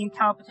laughed at the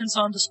incompetence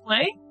on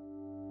display.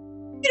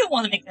 You don't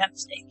want to make that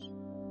mistake.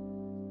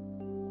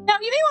 Now,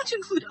 you may want to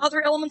include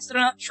other elements that are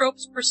not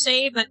tropes per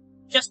se, but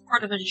just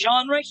part of a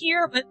genre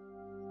here, but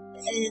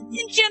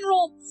in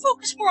general,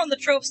 focus more on the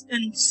tropes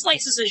than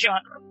slices a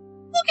genre.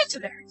 We'll get to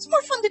there. It's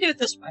more fun to do it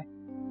this way.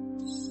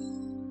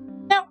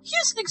 Now,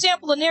 here's an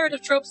example of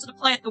narrative tropes that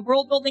apply at the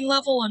world-building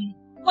level and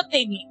what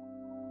they mean.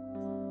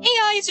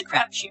 AI is a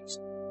crapshoot.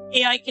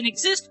 AI can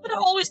exist, but it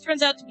always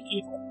turns out to be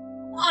evil.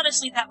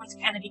 Honestly, that one's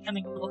kind of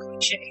becoming a little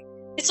cliché.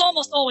 It's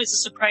almost always a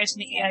surprise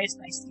when the AI is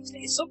nice these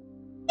days, so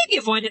maybe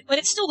avoid it, but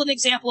it's still an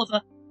example of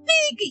a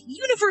big,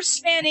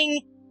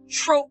 universe-spanning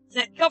trope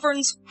that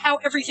governs how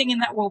everything in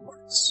that world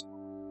works.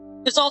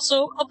 There's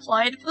also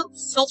applied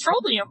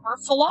philtrobium, or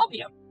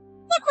philobium.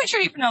 Not quite sure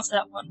how you pronounce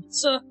that one.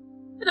 It's a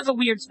bit of a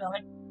weird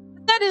spelling.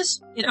 That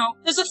is,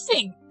 there's a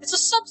thing. It's a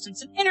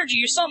substance, an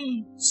energy, or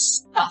some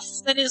stuff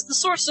that is the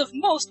source of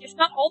most, if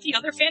not all, the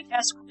other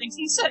fantastical things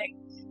in the setting.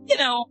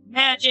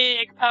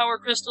 Magic, power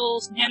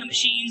crystals,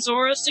 nanomachines,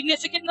 or a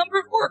significant number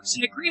of orcs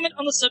in agreement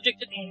on the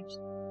subject at hand.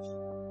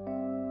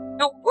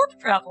 Now, warp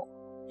travel.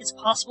 It's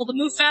possible to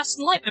move fast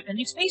in light by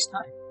bending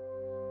space-time.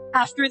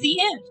 After the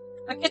end,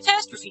 a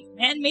catastrophe,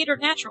 man-made or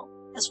natural,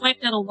 has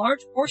wiped out a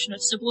large portion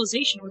of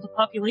civilization or the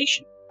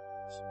population.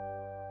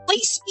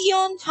 Place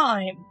beyond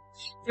time.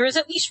 There is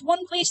at least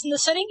one place in the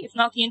setting, if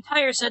not the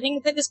entire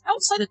setting, that is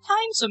outside of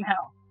time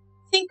somehow.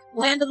 Think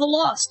Land of the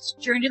Lost,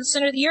 Journey to the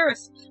Center of the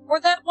Earth, or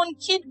that one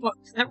kid book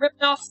that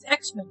ripped off the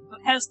X-Men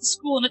but has the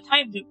school in a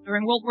time loop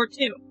during World War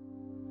II.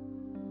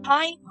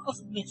 Time of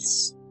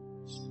myths.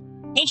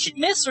 Ancient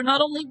myths are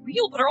not only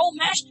real, but are all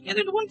mashed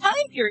together into one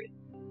time period.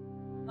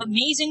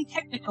 Amazing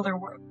Technicolor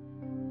work.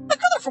 A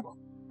colorful one.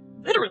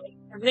 Literally.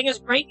 Everything is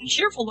bright and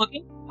cheerful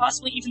looking,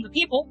 possibly even the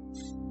people.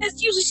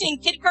 It's usually seen in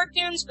kid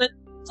cartoons, but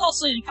it's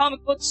also in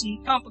comic books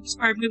and comic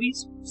book-inspired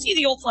movies. See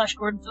the old Flash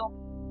Gordon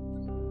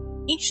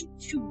film. Ancient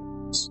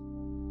tombs.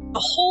 The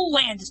whole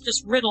land is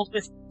just riddled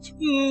with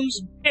tombs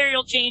and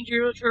burial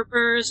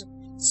chambers,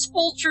 and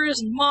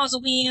sepulchres and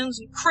mausoleums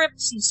and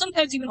crypts, and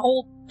sometimes even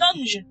whole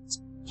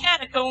dungeons,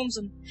 catacombs,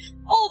 and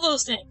all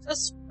those things.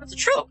 That's a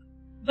trope.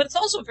 But it's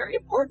also very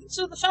important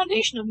to the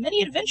foundation of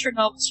many adventure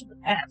novels from the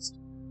past.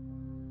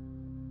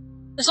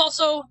 There's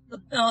also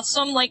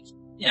some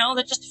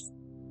that just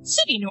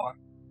city noir.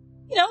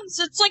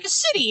 It's like a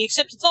city,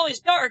 except it's always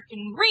dark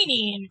and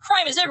rainy and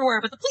crime is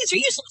everywhere, but the police are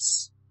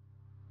useless.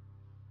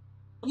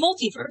 The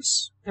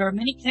multiverse. There are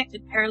many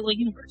connected parallel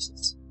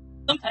universes,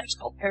 sometimes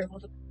called parallel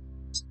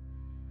dimensions.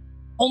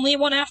 Only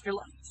one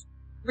afterlife.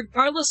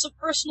 Regardless of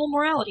personal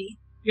morality,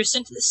 you're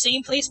sent to the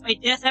same place by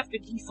death after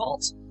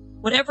default.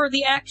 Whatever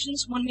the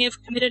actions one may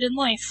have committed in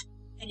life,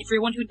 and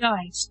everyone who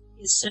dies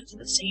is sent to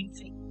the same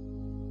fate.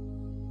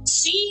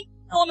 See,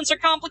 elements are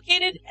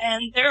complicated,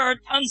 and there are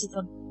tons of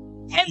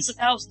them. Tens of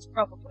thousands,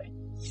 probably.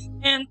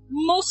 And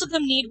most of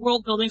them need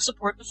world-building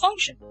support to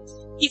function.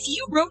 If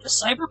you wrote a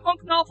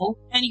cyberpunk novel,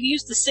 and you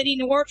used the city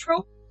noir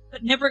trope,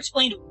 but never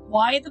explained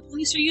why the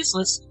police are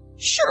useless,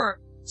 sure,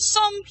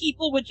 some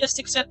people would just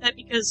accept that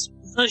because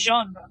the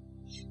genre.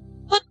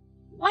 But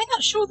why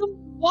not show them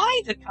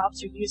why the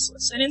cops are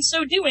useless, and in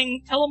so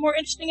doing, tell a more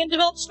interesting and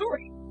developed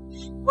story?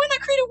 Why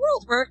not create a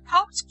world where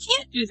cops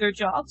can't do their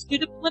jobs due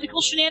to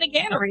political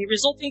shenaniganery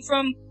resulting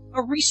from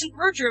a recent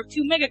merger of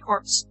two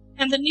megacorps,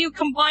 and the new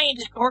combined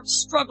corps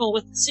struggle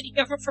with the city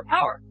government for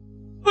power?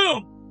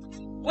 Boom!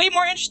 Way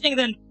more interesting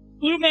than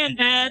Blue Man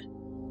Bad.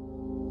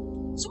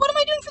 So what am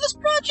I doing for this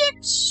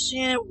project?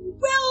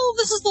 Well,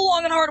 this is the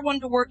long and hard one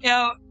to work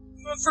out,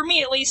 for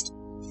me at least.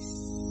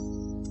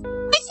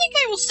 I think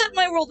I will set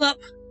my world up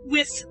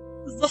with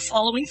the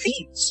following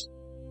themes.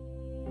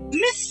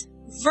 Myth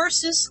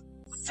versus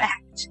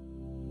fact.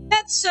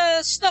 That's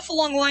stuff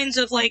along the lines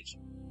of,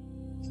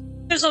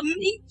 there's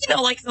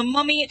like the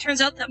mummy, it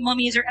turns out that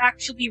mummies are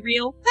actually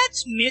real.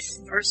 That's myth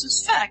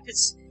versus fact.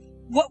 It's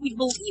what we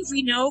believe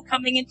we know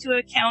coming into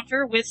a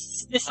counter with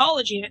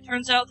mythology, and it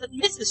turns out that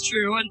myth is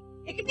true, and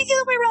it can be the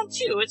other way around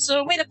too. It's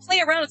a way to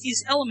play around with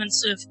these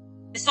elements of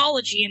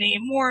mythology in a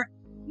more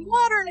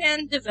modern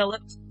and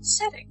developed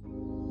setting.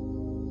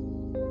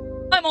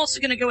 I'm also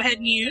going to go ahead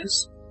and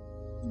use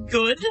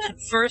good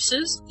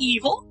versus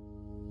evil.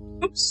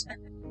 Oops.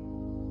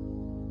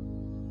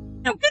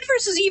 Now, good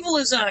versus evil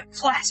is a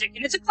classic,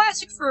 and it's a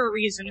classic for a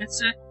reason.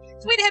 It's a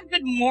way to have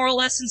good moral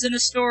lessons in a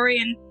story,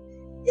 and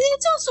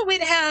it's also a way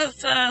to have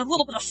a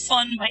little bit of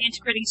fun by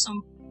integrating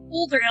some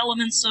older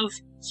elements of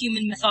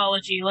human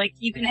mythology. Like,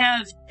 you can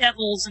have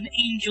devils and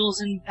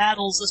angels and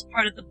battles as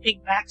part of the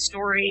big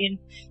backstory, and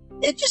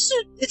it's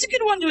a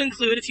good one to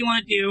include if you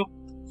want to do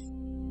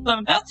what I'm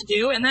about to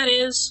do, and that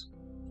is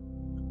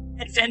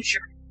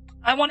adventure.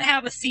 I want to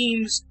have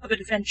themes of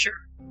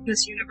adventure in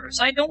this universe.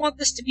 I don't want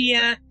this to be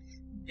a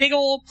big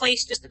old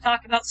place just to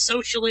talk about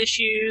social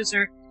issues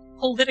or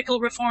political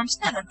reforms.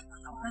 No.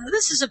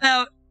 This is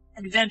about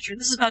adventure.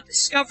 This is about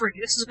discovery.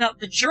 This is about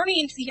the journey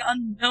into the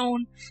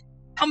unknown,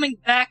 coming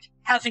back,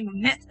 having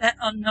met that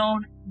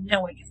unknown,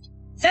 knowing it.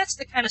 That's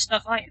the kind of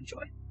stuff I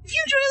enjoy. If you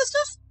enjoy this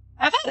stuff,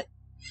 have at it.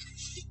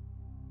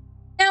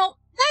 Now,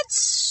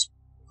 that's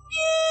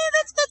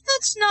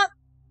not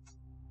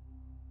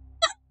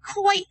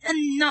quite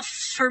enough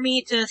for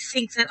me to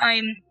think that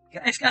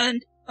I've got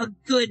a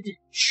good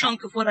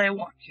chunk of what I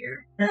want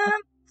here.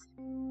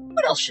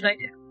 What else should I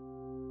do?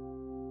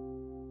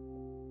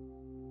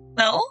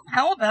 Well,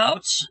 how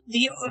about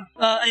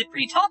a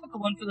pretty topical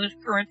one for the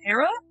current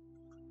era?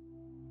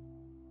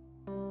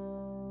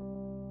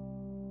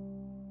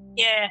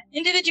 Yeah,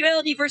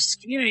 individuality versus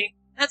community.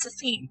 That's a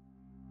theme.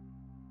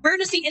 Where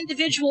does the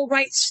individual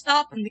rights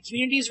stop and the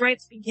community's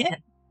rights begin?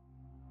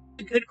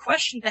 A good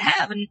question to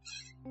have, and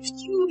if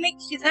you make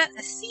that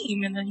a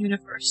theme in the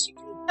universe, you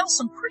can tell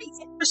some pretty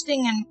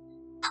interesting and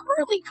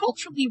currently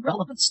culturally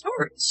relevant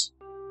stories.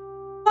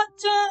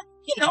 But,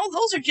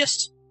 those are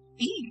just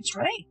themes,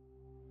 right?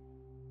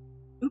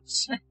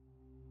 Oops.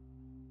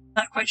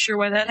 Not quite sure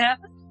why that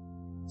happened.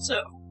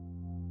 So,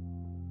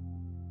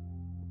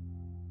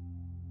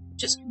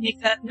 just make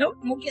that note,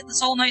 and we'll get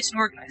this all nice and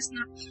organized.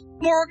 Now,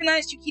 the more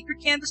organized you keep your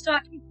Canvas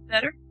document, the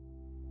better.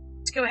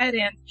 Let's go ahead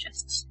and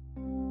just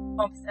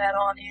bump that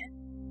on in.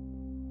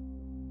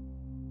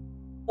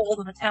 Bold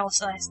and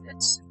italicize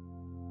this.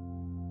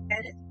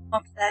 Edit,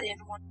 bump that in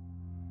one.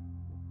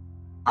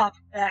 Pop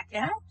it back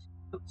out.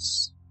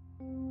 Oops.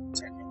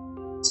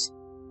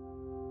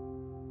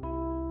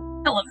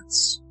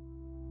 Elements.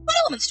 What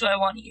elements do I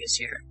want to use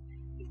here?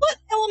 What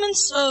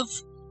elements of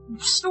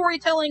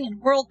storytelling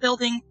and world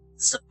building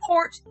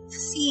support the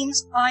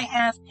themes I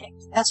have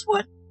picked? That's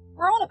what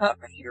we're on about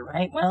right here,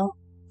 right? Well,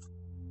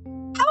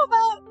 how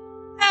about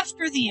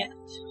after the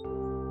end?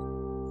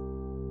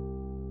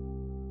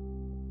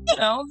 You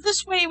know,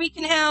 this way we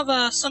can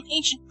have some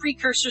ancient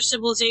precursor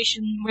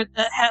civilization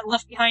that had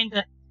left behind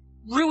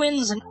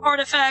ruins and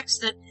artifacts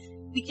that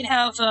we can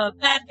have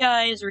bad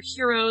guys or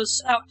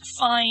heroes out to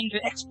find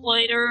or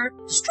exploit or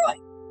destroy,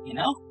 you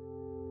know?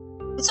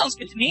 That sounds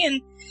good to me,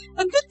 and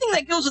a good thing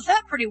that goes with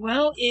that pretty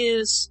well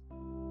is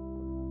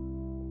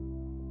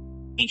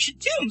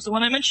ancient tombs, the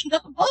one I mentioned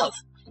up above.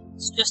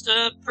 It's just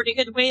a pretty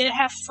good way to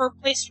have for a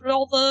place for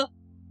all the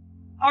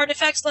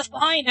artifacts left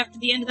behind after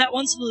the end of that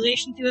one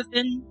civilization to have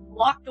been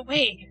locked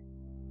away.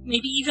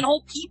 Maybe even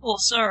whole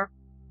peoples or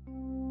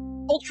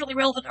culturally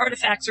relevant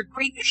artifacts or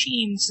great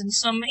machines in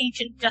some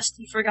ancient,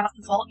 dusty,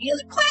 forgotten vault. You know,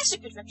 the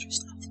classic adventure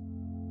stuff.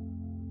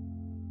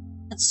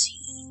 Let's see.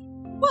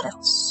 What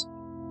else?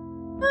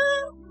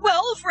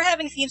 Well, if we're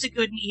having themes of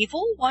good and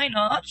evil, why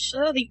not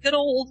the good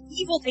old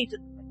evil-tainted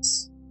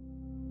place?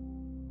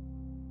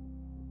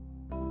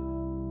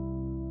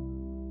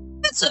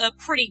 That's a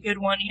pretty good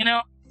one, you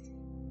know?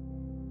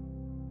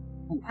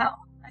 Oh, wow.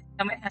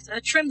 I might have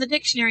to trim the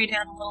dictionary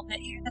down a little bit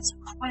here. That's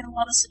quite a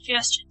lot of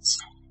suggestions.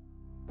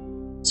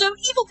 So,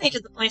 evil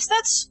tainted the place.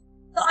 That's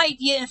the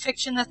idea in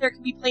fiction, that there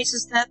can be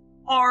places that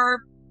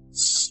are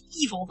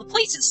evil. The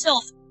place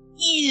itself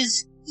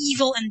is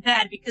evil and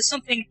bad because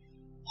something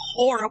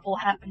horrible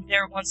happened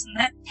there once, and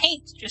that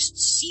taint just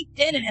seeped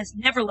in and has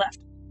never left.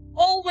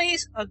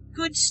 Always a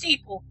good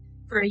staple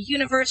for a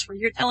universe where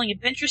you're telling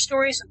adventure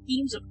stories of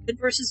themes of good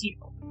versus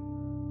evil.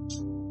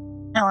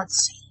 Now let's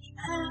see.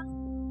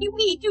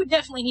 We do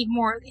definitely need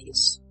more of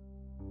these.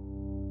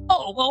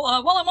 Oh, well,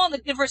 while I'm on the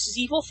good versus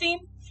evil theme,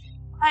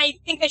 I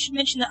think I should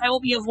mention that I will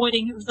be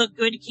avoiding the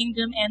Good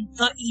Kingdom and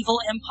the Evil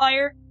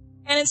Empire,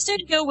 and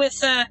instead go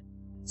with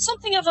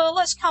something of a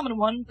less common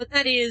one, but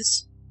that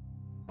is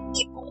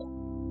people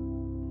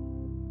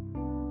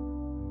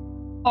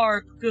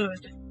are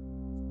good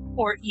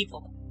or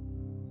evil.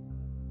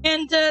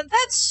 And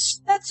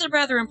that's a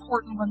rather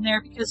important one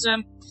there, because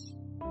the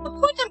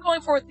point I'm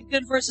going for with the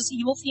good versus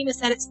evil theme is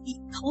that it's the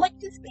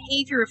collective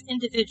behavior of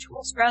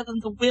individuals rather than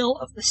the will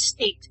of the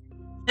state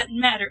that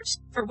matters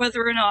for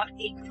whether or not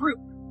a group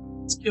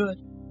is good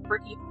or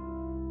evil.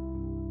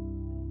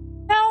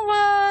 Now,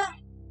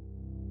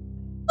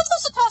 let's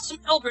also toss some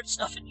Eldritch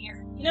stuff in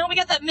here. You know, we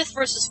got that myth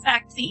versus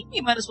fact theme.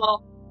 You might as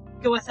well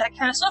go with that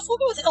kind of stuff. We'll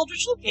go with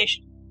Eldritch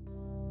location.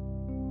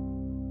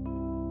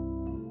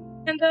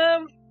 And,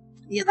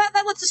 yeah,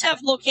 that lets us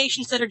have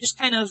locations that are just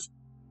kind of,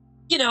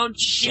 you know,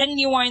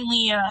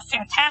 genuinely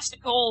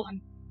fantastical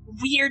and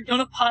weird, don't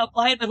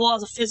apply by the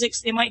laws of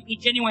physics. They might be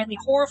genuinely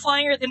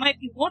horrifying, or they might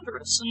be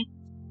wondrous. And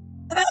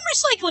I'm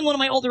recycling one of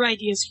my older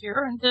ideas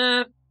here, and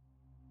I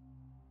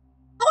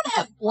want to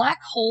have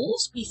black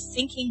holes be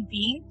thinking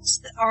beings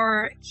that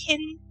are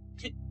akin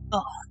to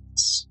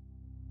gods.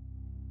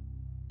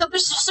 So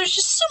there's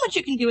just so much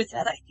you can do with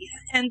that idea,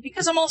 and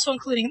because I'm also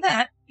including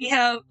that, we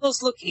have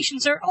those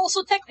locations are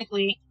also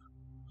technically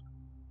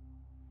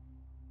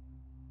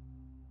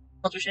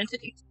Eldritch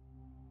entities.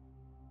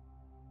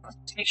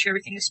 Let's make sure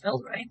everything is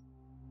spelled right.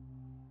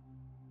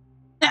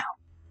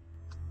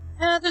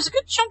 Now, there's a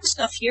good chunk of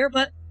stuff here,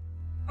 but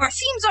our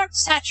themes aren't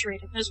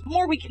saturated. There's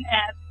more we can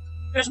add.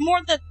 There's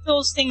more that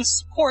those things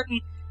support,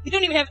 and we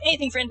don't even have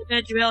anything for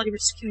individuality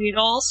versus community at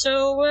all,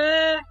 so,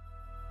 well,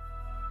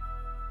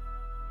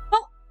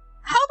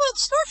 how about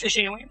starfish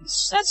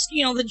aliens? That's,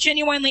 you know, the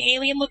genuinely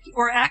alien-looking,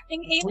 or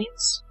acting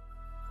aliens.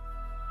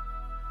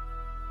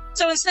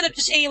 So instead of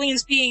just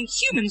aliens being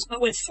humans, but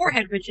with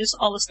forehead ridges,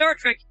 all the Star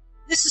Trek,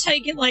 this is how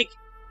you get, like,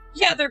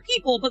 yeah, they're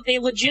people, but they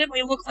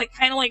legitimately look like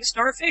kind of like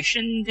starfish,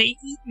 and they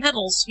eat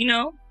metals, you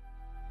know?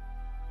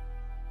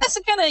 That's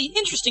the kind of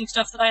interesting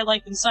stuff that I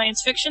like in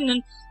science fiction,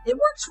 and it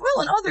works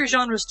well in other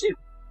genres, too.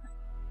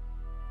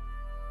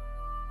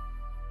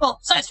 Well,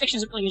 science fiction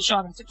isn't really a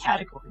genre, it's a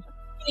category.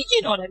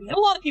 You know what I mean. A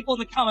lot of people in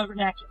the common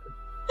vernacular,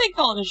 they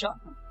call it a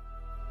genre.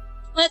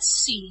 Let's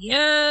see,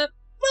 well,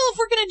 if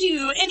we're gonna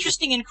do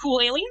interesting and cool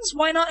aliens,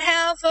 why not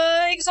have,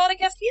 exotic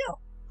FTL?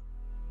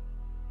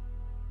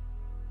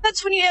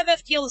 That's when you have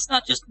FTL that's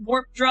not just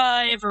warp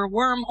drive, or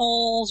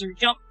wormholes, or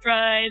jump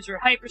drives, or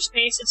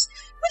hyperspace. It's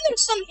when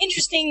there's some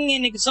interesting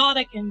and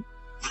exotic and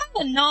kind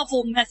of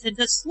novel method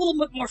that's a little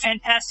bit more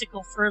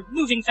fantastical for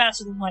moving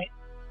faster than light.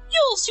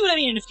 You'll see what I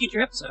mean in a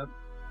future episode.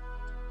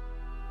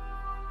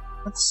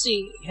 Let's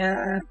see,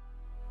 it's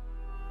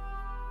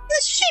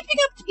shaping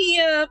shaping up to be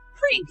a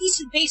pretty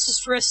decent basis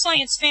for a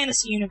science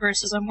fantasy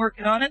universe as I'm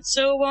working on it,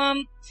 so,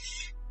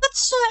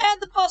 let's add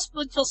the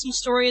possibility to tell some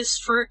stories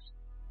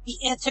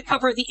to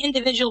cover the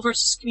individual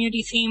versus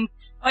community theme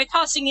by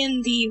tossing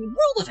in the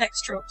World of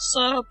X tropes,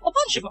 a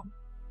bunch of them.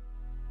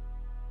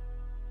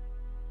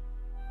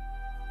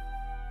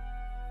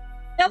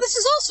 Now, this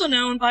is also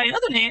known by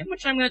another name,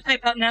 which I'm going to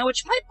type out now,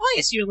 which might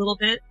bias you a little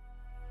bit.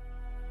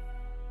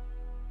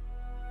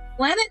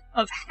 Planet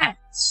of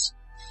Hats.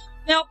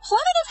 Now,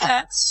 Planet of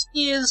Hats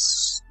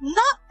is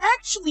not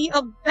actually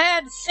a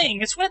bad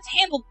thing. It's when it's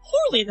handled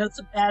poorly that it's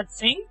a bad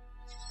thing.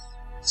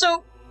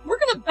 So, we're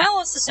going to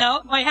balance this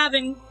out by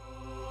having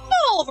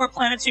not all of our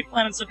planets be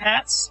planets of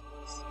hats.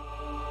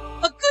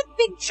 A good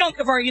big chunk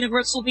of our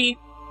universe will be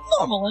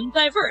normal and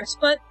diverse,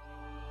 but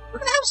we're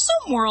going to have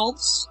some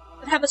worlds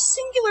that have a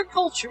singular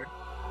culture.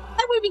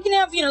 That way we can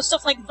have,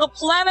 stuff like the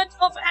Planet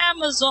of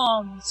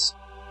Amazons.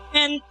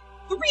 And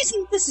the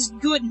reason this is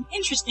good and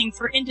interesting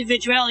for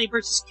individuality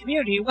versus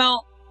community,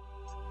 well,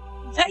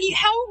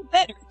 how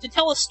better to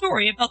tell a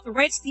story about the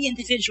rights of the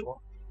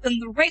individual than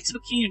the rights of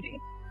a community,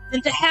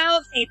 than to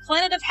have a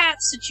Planet of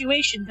Hats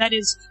situation that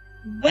is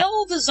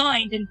well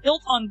designed and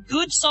built on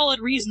good, solid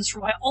reasons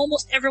for why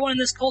almost everyone in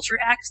this culture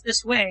acts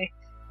this way,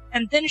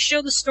 and then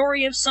show the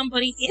story of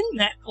somebody in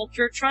that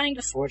culture trying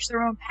to forge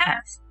their own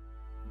path.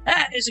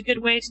 That is a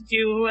good way to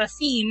do a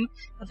theme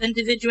of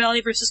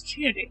individuality versus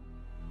community.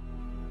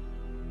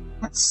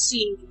 Let's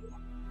see. Is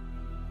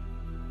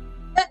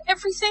that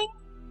everything?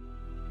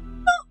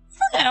 Well,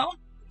 for now,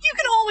 you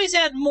can always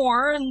add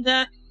more, and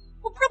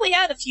we'll probably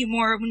add a few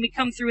more when we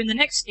come through in the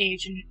next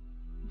stage and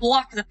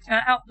block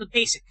out the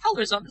basic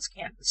colors on this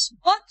canvas.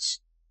 But,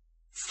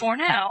 for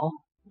now,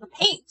 the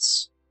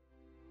paints.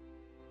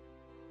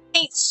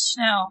 Paints,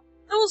 now,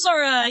 those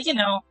are,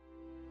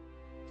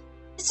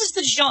 this is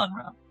the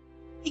genre.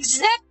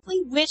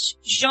 Exactly which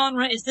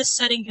genre is this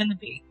setting going to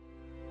be?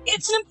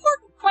 It's an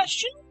important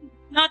question,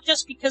 not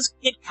just because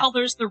it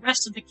colors the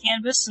rest of the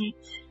canvas and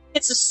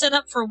it's a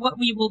setup for what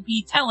we will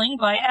be telling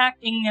by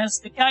acting as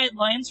the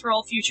guidelines for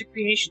all future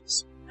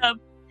creations,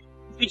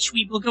 which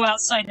we will go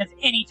outside of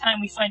any time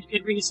we find a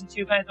good reason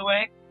to, by the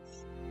way.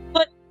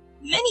 But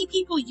many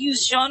people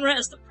use genre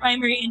as the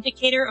primary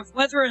indicator of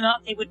whether or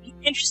not they would be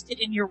interested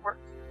in your work.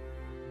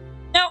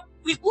 Now,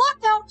 we've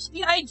blocked out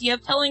the idea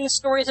of telling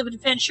stories of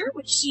adventure,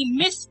 which see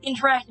myth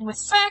interacting with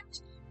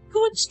fact,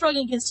 good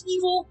struggling against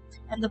evil,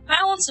 and the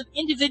balance of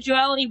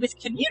individuality with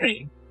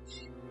community.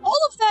 All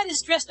of that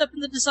is dressed up in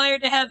the desire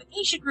to have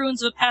ancient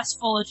ruins of a past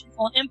fallen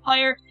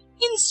empire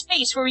in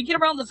space where we get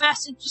around the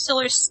vast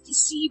interstellar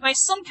sea by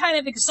some kind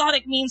of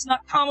exotic means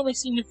not commonly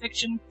seen in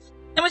fiction.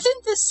 And within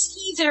this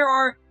sea there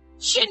are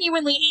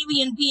genuinely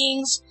alien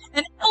beings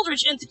and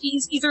eldritch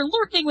entities either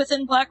lurking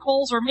within black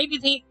holes or maybe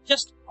they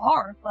just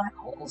are black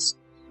holes.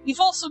 We've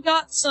also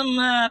got some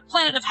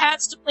Planet of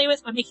Hats to play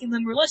with by making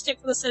them realistic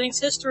for the setting's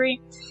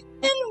history.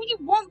 And we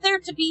want there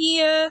to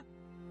be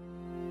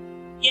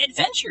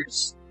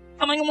adventures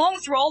coming along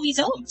through all these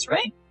elements,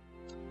 right?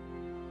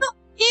 Well,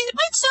 it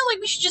might sound like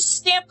we should just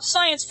stamp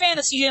science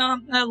fantasy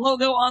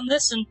logo on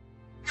this and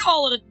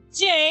call it a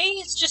day.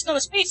 It's just not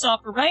a space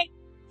opera, right?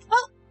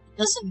 Well, it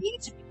doesn't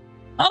need to be.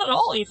 Not at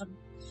all, even.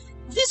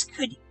 This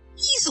could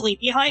easily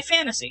be high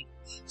fantasy.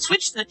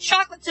 Switch the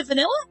chocolate to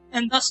vanilla,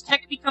 and thus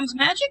tech becomes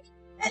magic,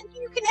 and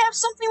you can have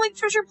something like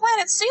Treasure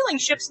Planet sailing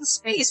ships in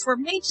space where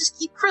mages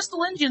keep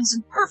crystal engines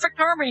in perfect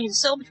harmony to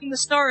sail between the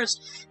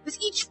stars, with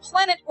each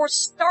planet or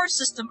star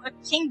system a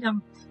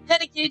kingdom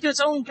dedicated to its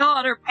own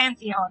god or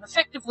pantheon,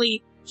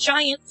 effectively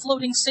giant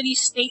floating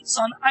city-states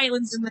on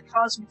islands in the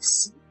cosmic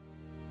sea.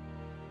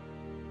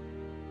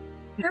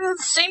 The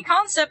same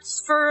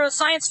concepts for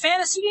science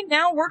fantasy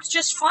now works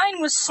just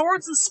fine with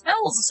swords and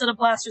spells instead of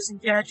blasters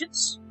and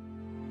gadgets.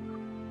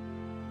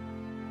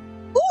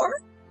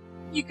 Or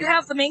you could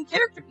have the main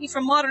character be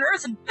from modern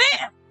Earth and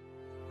BAM!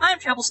 Time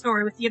travel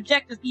story with the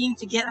objective being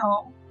to get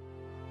home.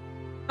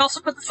 You also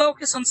put the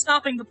focus on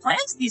stopping the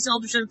plans of these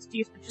eldritch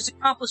entities, which is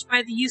accomplished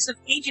by the use of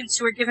agents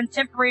who are given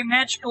temporary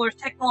magical or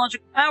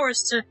technological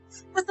powers to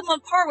put them on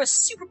par with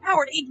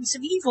superpowered agents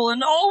of evil,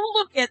 and oh,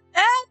 look at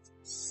that!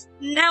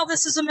 Now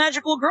this is a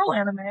magical girl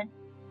anime.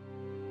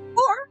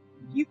 Or,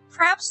 you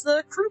perhaps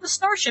the crew of a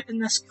starship in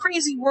this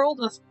crazy world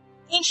of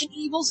ancient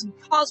evils and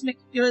cosmic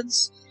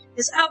goods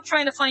is out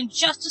trying to find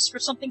justice for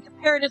something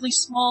comparatively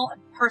small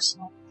and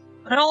personal.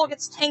 But it all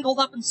gets tangled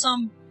up in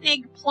some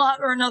big plot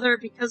or another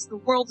because the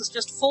world is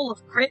just full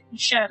of grit and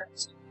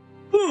shadows.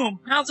 Boom!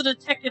 How's a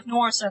detective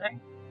noir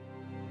setting?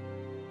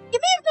 You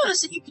may have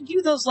noticed that you can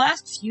do those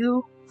last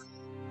few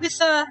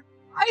with,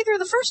 either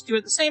the first two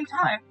at the same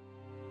time.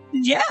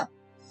 Yeah!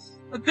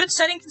 A good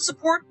setting can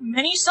support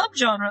many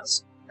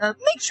subgenres.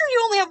 Make sure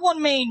you only have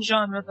one main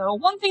genre, though.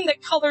 One thing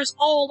that colors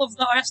all of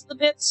the rest of the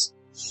bits.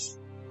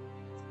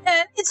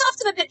 It's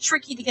often a bit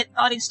tricky to get an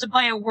audience to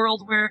buy a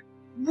world where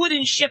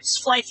wooden ships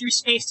fly through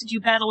space to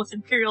do battle with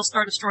Imperial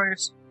Star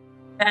Destroyers.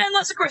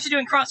 Unless, of course, you're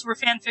doing crossover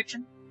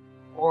fanfiction.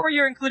 Or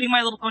you're including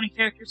My Little Pony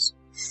characters.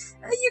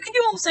 You can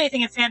do almost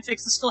anything in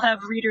fanfics and still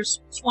have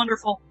readers. It's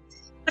wonderful.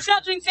 if you're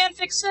not doing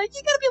fanfics, you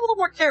gotta be a little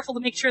more careful to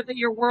make sure that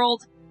your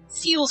world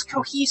feels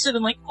cohesive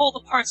and like all the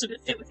parts of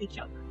it fit with each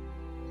other.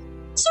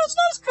 So it's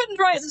not as cut and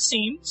dry as it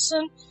seems,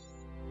 and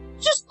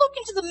just look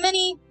into the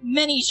many,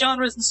 many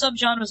genres and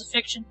subgenres of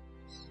fiction.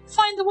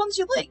 Find the ones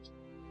you like.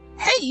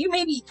 Hey, you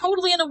may be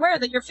totally unaware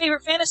that your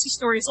favorite fantasy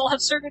stories all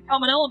have certain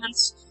common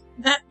elements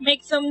that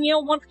make them,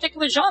 one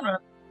particular genre.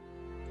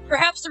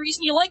 Perhaps the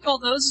reason you like all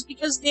those is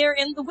because they're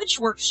in the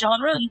Witchworks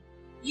genre, and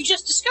you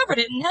just discovered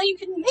it, and now you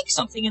can make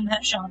something in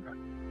that genre.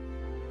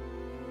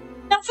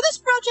 Now, for this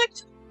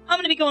project, I'm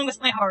going to be going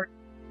with my heart.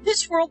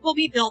 This world will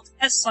be built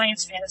as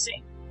science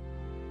fantasy.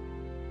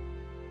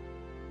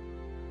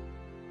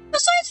 Now,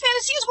 science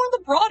fantasy is one of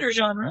the broader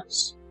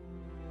genres.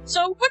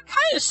 So, what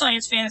kind of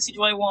science fantasy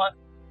do I want?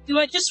 Do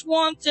I just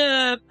want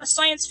a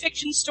science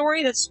fiction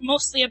story that's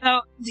mostly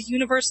about the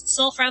universe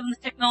itself rather than the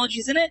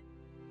technologies in it?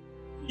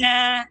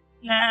 Nah.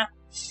 I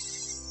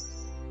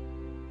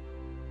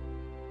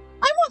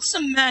want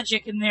some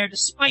magic in there to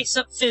spice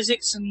up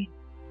physics and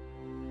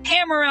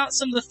hammer out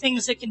some of the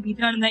things that can be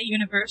done in that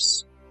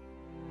universe.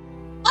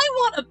 I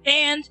want a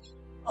band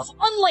of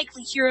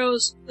unlikely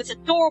heroes with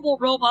adorable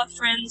robot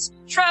friends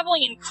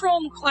traveling in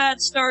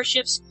chrome-clad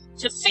starships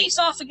to face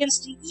off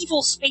against an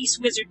evil space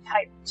wizard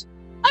tyrant.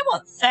 I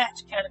want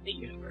that kind of a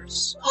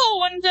universe.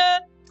 Oh, and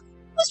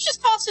let's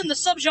just toss in the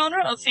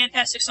subgenre of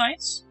fantastic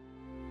science.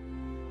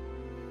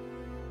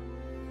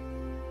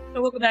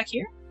 So we'll go back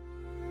here.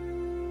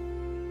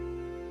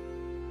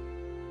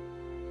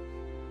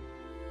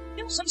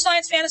 Some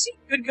science fantasy.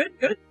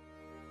 Good.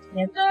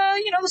 And,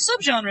 the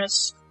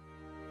subgenres.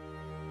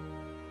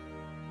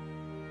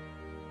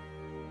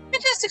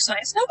 Fantastic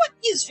science. Now, what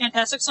is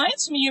fantastic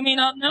science? I mean, you may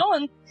not know,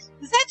 and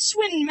that's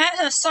when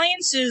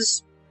science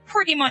is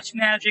pretty much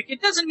magic.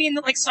 It doesn't mean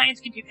that,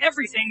 science can do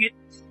everything. It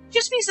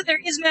just means that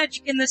there is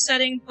magic in this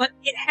setting, but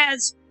it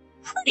has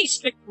pretty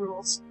strict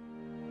rules.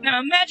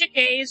 Now, magic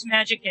A is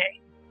magic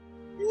A.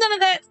 None of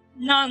that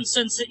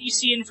nonsense that you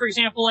see in, for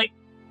example,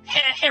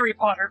 Harry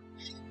Potter.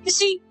 You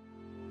see,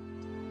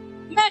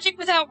 magic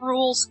without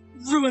rules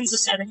ruins the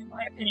setting, in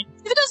my opinion.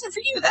 If it doesn't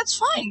for you, that's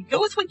fine.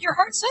 Go with what your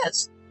heart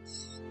says.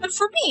 But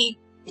for me,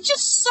 it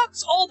just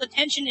sucks all the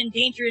tension and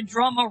danger and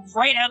drama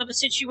right out of a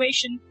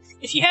situation.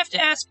 If you have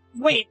to ask,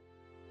 wait,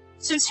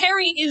 since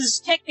Harry is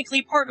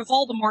technically part of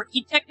Voldemort,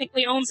 he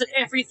technically owns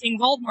everything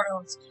Voldemort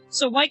owns.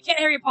 So why can't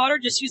Harry Potter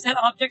just use that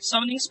object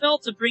summoning spell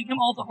to bring him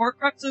all the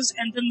Horcruxes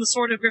and then the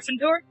Sword of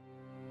Gryffindor?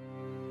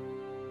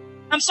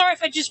 I'm sorry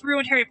if I just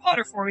ruined Harry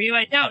Potter for you.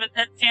 I doubt it.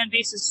 That fan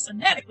base is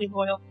fanatically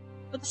loyal.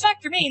 But the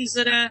fact remains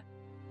that,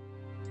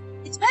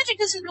 its magic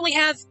doesn't really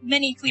have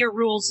many clear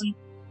rules, and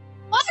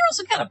the author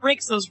also kind of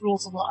breaks those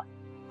rules a lot.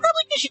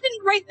 Probably because she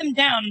didn't write them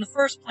down in the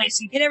first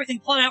place and get everything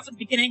plotted out from the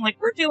beginning like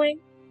we're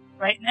doing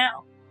right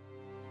now.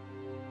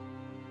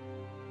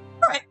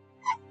 Alright,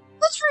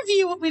 let's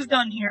review what we've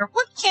done here.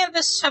 What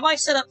canvas have I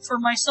set up for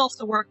myself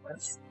to work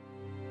with?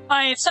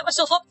 I've set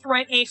myself up to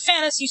write a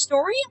fantasy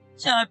story,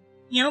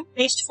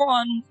 based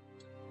on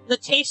the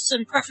tastes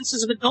and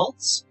preferences of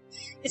adults.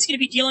 It's going to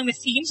be dealing with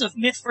themes of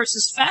myth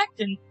versus fact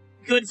and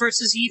good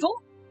versus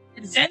evil,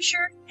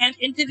 adventure and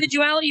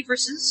individuality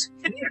versus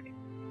community.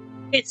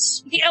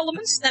 It's the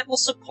elements that will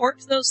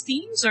support those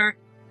themes are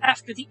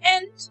after the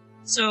end.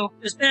 So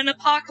there's been an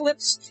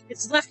apocalypse,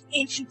 it's left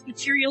ancient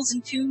materials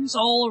and tombs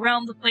all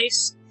around the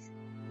place.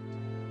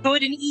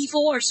 Good and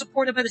evil are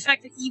supported by the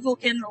fact that evil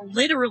can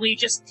literally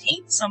just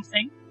taint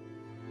something.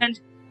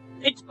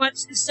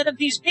 But instead of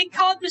these big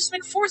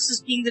cosmic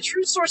forces being the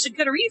true source of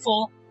good or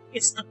evil,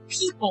 it's the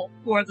people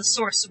who are the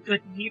source of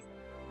good and evil.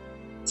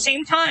 At the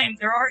same time,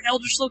 there are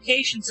eldritch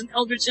locations and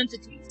eldritch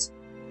entities.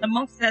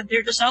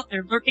 They're just out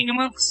there lurking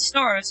amongst the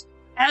stars,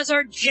 as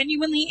are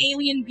genuinely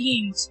alien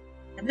beings.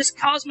 And this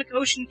cosmic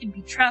ocean can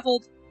be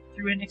traveled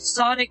through an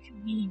exotic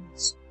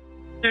means.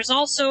 There's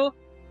also,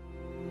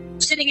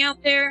 sitting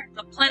out there,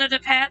 the planet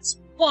of hats,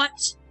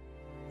 but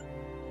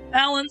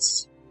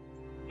balanced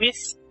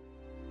with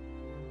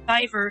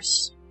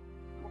diverse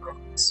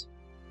worlds.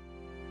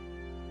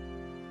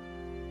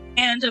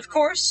 And of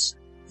course,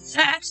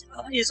 that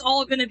is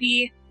all going to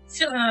be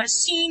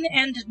seen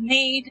and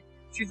made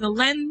through the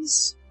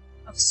lens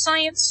of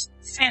science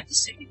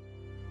fantasy,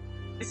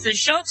 with the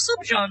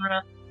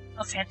subgenre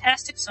of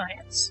fantastic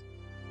science.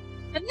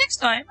 And next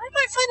time, I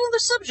might find another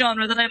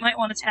subgenre that I might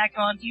want to tack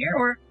on here,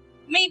 or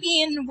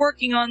maybe in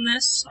working on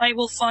this, I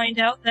will find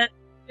out that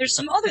there's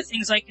some other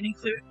things I can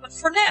include. But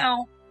for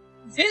now,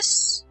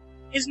 this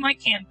is my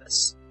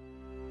canvas.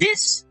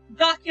 This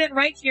document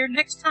right here,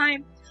 next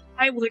time,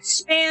 I will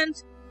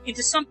expand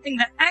into something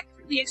that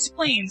accurately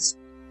explains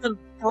the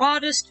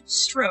broadest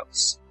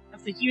strokes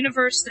of the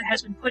universe that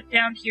has been put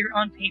down here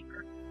on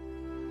paper.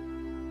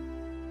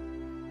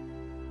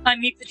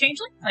 I'm Meek the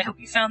Changeling. I hope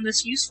you found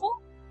this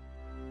useful.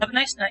 Have a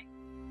nice night.